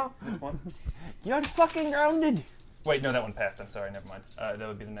 This one. You're fucking grounded. Wait, no, that one passed. I'm sorry. Never mind. That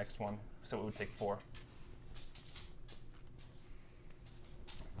would be the next one. So it would take 4.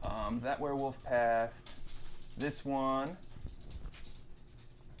 That werewolf passed. This one.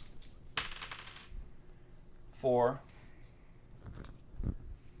 4.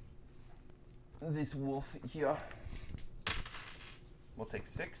 This wolf here will take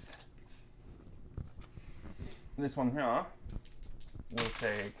 6. This one here will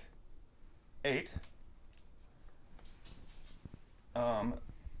take 8.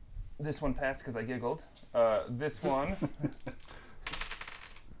 This one passed because I giggled. This one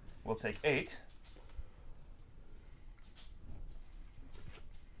will take 8.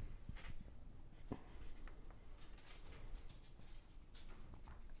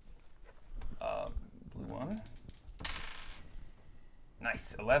 Blue one.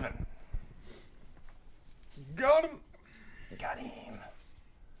 Nice, 11. Got him. Got him.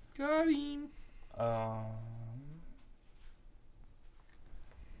 Got him.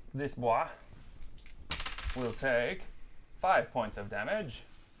 This boy will take 5 points of damage.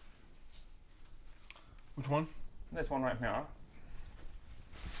 Which one? This one right here.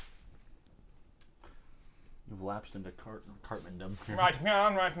 You've lapsed into Cartmandom. Right here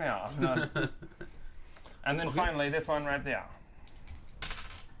and right now. No. And then Okay. finally, this one right there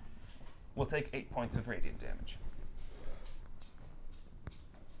will take 8 points of radiant damage.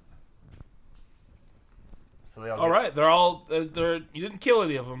 So they all All get, right, they're all. They're. You didn't kill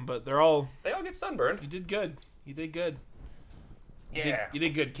any of them, but they're all. They all get sunburned. You did good. You did good. Yeah. You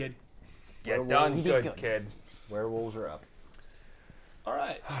did good, kid. Yeah, Werewolves. done You did good, good. kid. Werewolves are up. All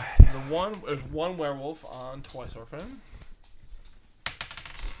right. There's one werewolf on Twice Orphan.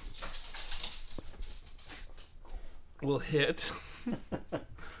 Will hit.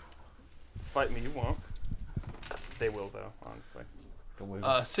 Fight me, you won't. They will, though, honestly. Don't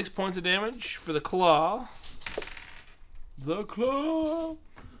lose. 6 points of damage for the claw. The claw.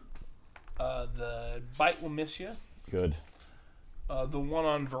 The bite will miss you. Good. The one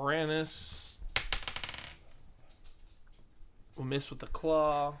on Varanus will miss with the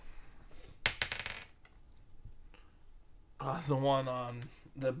claw. The one on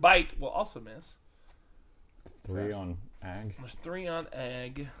the bite will also miss. 3 on Ag. There's 3 on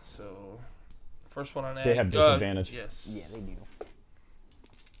ag, so first one on ag. They have disadvantage. Yes. Yeah, they do.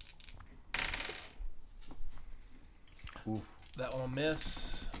 Oof. That one will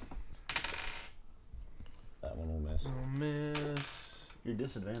miss. That one will miss. Will miss. Your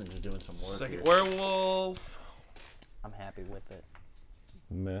disadvantage is doing some work. Second here. werewolf. I'm happy with it.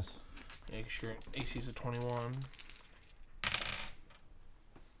 Miss. Make sure AC's a 21.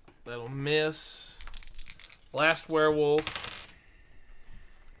 That'll miss. Last werewolf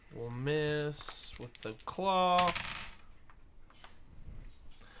will miss with the claw.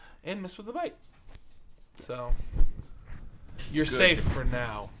 And miss with the bite. So, you're safe for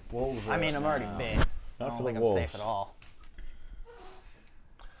now. Wolves I mean, I'm already bit. I Not don't for think the I'm wolves. safe at all.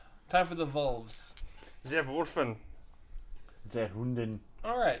 Time for the Volves. Der Wurfen. Der Hunden.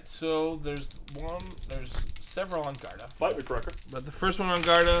 Alright, so there's several on Garda. Fight me, Cracker. But the first one on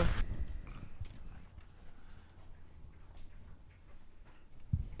Garda.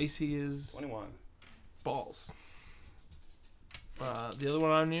 AC is 21. balls. The other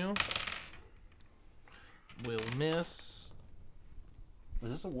one on you will miss.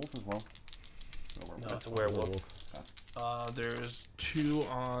 Is this a wolf as well? No, That's a werewolf. There's 2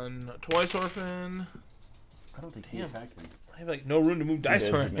 on Twice Orphan. I don't think he Damn. attacked me. I have like no room to move dice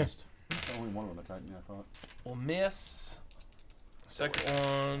He around. missed. Only one of them attacked me, I thought. Will miss. Second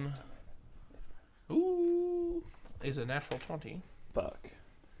one. Ooh. Is a natural 20. Fuck.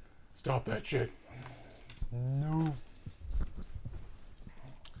 Stop that shit. No.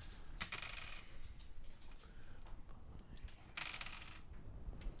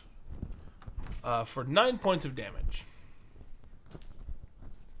 For 9 points of damage.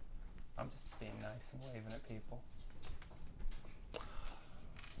 I'm just being nice and waving at people.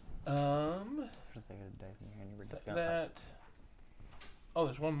 Just thinking of dice in your hand. You were just That. Oh,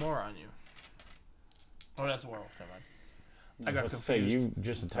 there's one more on you. Oh, that's a werewolf. Never mind. I got Let's say confused. you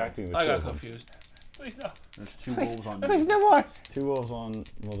just attacked me with I two got of them. confused. Please no. There's 2 wolves on There's you. no more. 2 wolves on.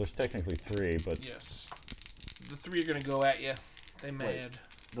 Well, there's technically 3, but Yes. The 3 are gonna go at you. They mad.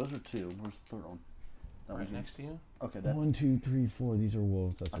 Those are 2. Where's the third one? That Right one's you. next to you. Okay, that. 1, 2, 3, 4. These are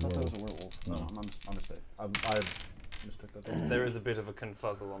wolves. That's I a thought that werewolf. was a werewolf. No, No. I'm mistake. I mistook that. Thing. There is a bit of a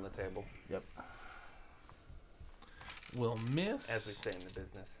confuzzle on the table, Yep. Will miss. as we say in the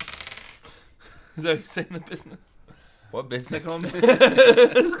business. Is that what you say in the business? What business? Second one.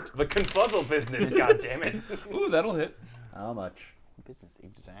 The confuzzle business, goddammit. Ooh, that'll hit. How much? Business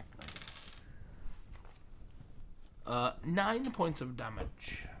exactly. 9 points of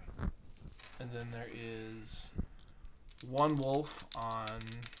damage. And then there is 1 wolf on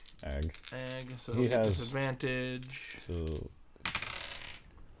Ag. Ag, so He he'll get has- disadvantage. So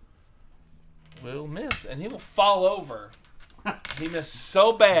Will miss, and he will fall over. He missed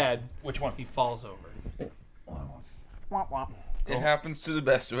so bad, Which one? he falls over. Womp womp. It happens to the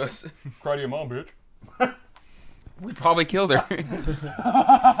best of us. Cry to your mom, bitch. We probably killed her.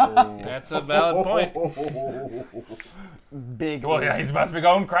 That's a valid point. Big. Well, yeah, he's about to be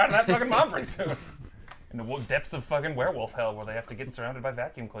going crying to that fucking mom pretty soon. In the depths of fucking werewolf hell where they have to get surrounded by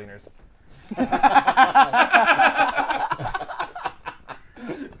vacuum cleaners.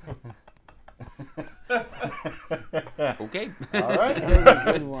 Okay. All right.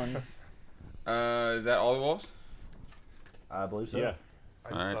 Good one. Is that all the wolves? I believe so. yeah. I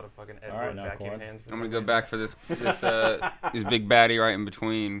just Alright. thought of fucking Edward Alright, now, vacuum Claude. hands. for I'm some gonna go reason. back for this this big baddie right in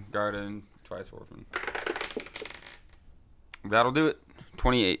between Garda and Twice Orphan. That'll do it.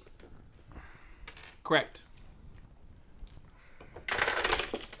 28. Correct.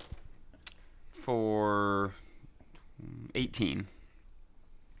 For 18.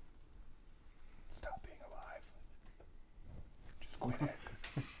 Stop being alive. Just quit it.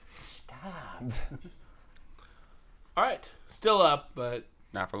 All right, still up, but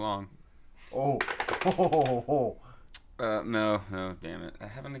Not for long. Oh. No, damn it. That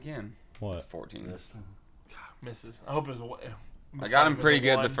happened again. What? 14. Yes. misses. I hope it was a one. I got him It was pretty a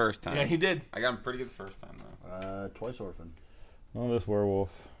good the one. first time. Yeah, he did. I got him pretty good the first time, though. Twice orphan. Oh, this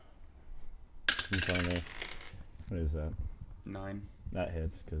werewolf. In front of me. What is that? 9. That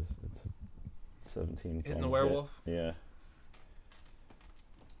hits because it's 17. Hitting from the hit. werewolf? Yeah.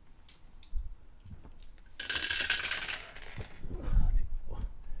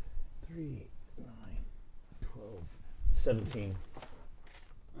 Three, 9, 12, 17.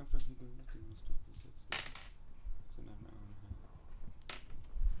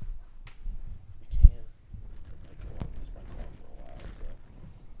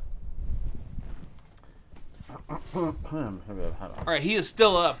 All right, he is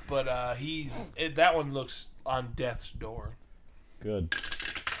still up, but that one looks on death's door. Good.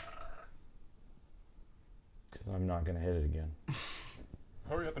 Because So I'm not going to hit it again.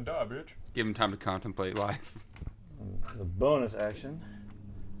 Hurry up and die, bitch. Give him time to contemplate life. The bonus action,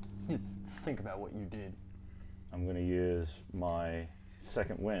 Think about what you did. I'm going to use my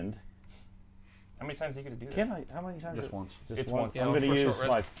second wind. How many times are you going to do that? Can I? How many times? Just once. Just It's once. once. Yeah, I'm going for to a use short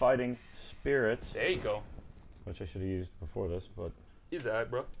my rest. fighting spirit, There you go. which I should have used before this, but Is that,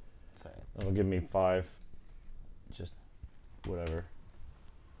 bro? that'll give me 5. Just whatever.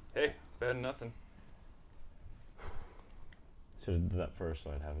 Hey, better than nothing. Should have done that first, so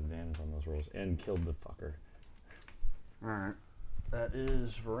I'd have advantage on those rolls and killed the fucker. Alright. That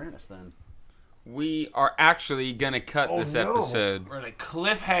is Varanus then. We are actually going to cut Oh, this no. episode. We're gonna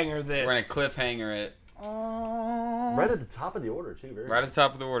cliffhanger this. We're going to cliffhanger it. Right at the top of the order, too. Very Right at the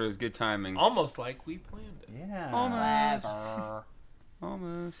top of the order. It was good timing. Almost like we planned it. Yeah.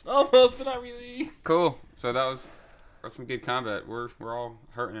 Almost. Almost, but not really. Cool. So that's some good combat. We're all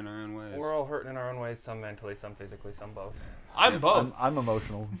hurting in our own ways. We're all hurting in our own ways, some mentally, some physically, some both. I'm both. I'm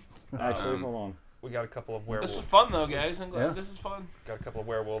emotional. Actually, Um, hold on. We got a couple of This werewolves. is fun though, guys. I'm glad Yeah. this is fun. Got a couple of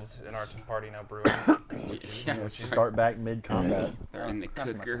werewolves in our party now brewing. Yeah, Start back mid-combat. they're in the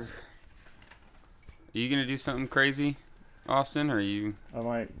cooker. Are you going to do something crazy, Austin? Or are you... I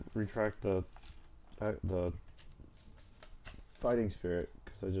might retract the fighting spirit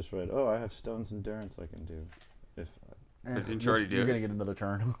because I just read. Oh, I have stone's endurance I can do. If But didn't you already do You're it? going to get another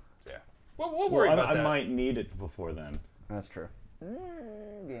turn. We'll worry about I that. might need it before then. That's true.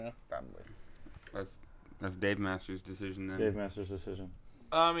 Yeah, probably. That's Dave Master's decision then. Dave Master's decision.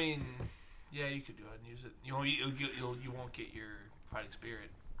 I mean, yeah, you could do it and use it. You won't get your fighting spirit,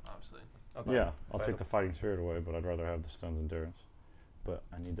 obviously. Okay. Yeah, I'll Fight take him. the fighting spirit away, but I'd rather have the stone's endurance. But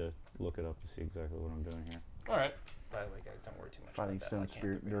I need to look it up to see exactly what I'm doing here. All right. By the way, guys, don't worry too much Fighting about that. Stone I can't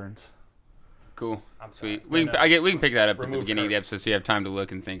Spirit do it. Endurance. Cool. I'm sorry. Sweet. We can pick that up at the remove beginning of the curse. episode so you have time to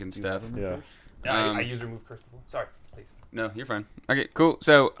look and think and Do you have stuff. them Yeah. first? Yeah, Um, I used remove curse before. Sorry, please. No, you're fine. Okay, cool.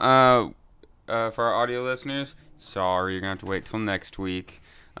 So, for our audio listeners, sorry, you're going to have to wait till next week.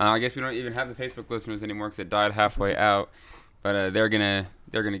 I guess we don't even have the Facebook listeners anymore because it died halfway out. But they're gonna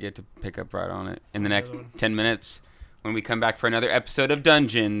get to pick up right on it in the next 10 minutes when we come back for another episode of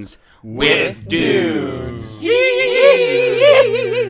Dungeons with Dudes.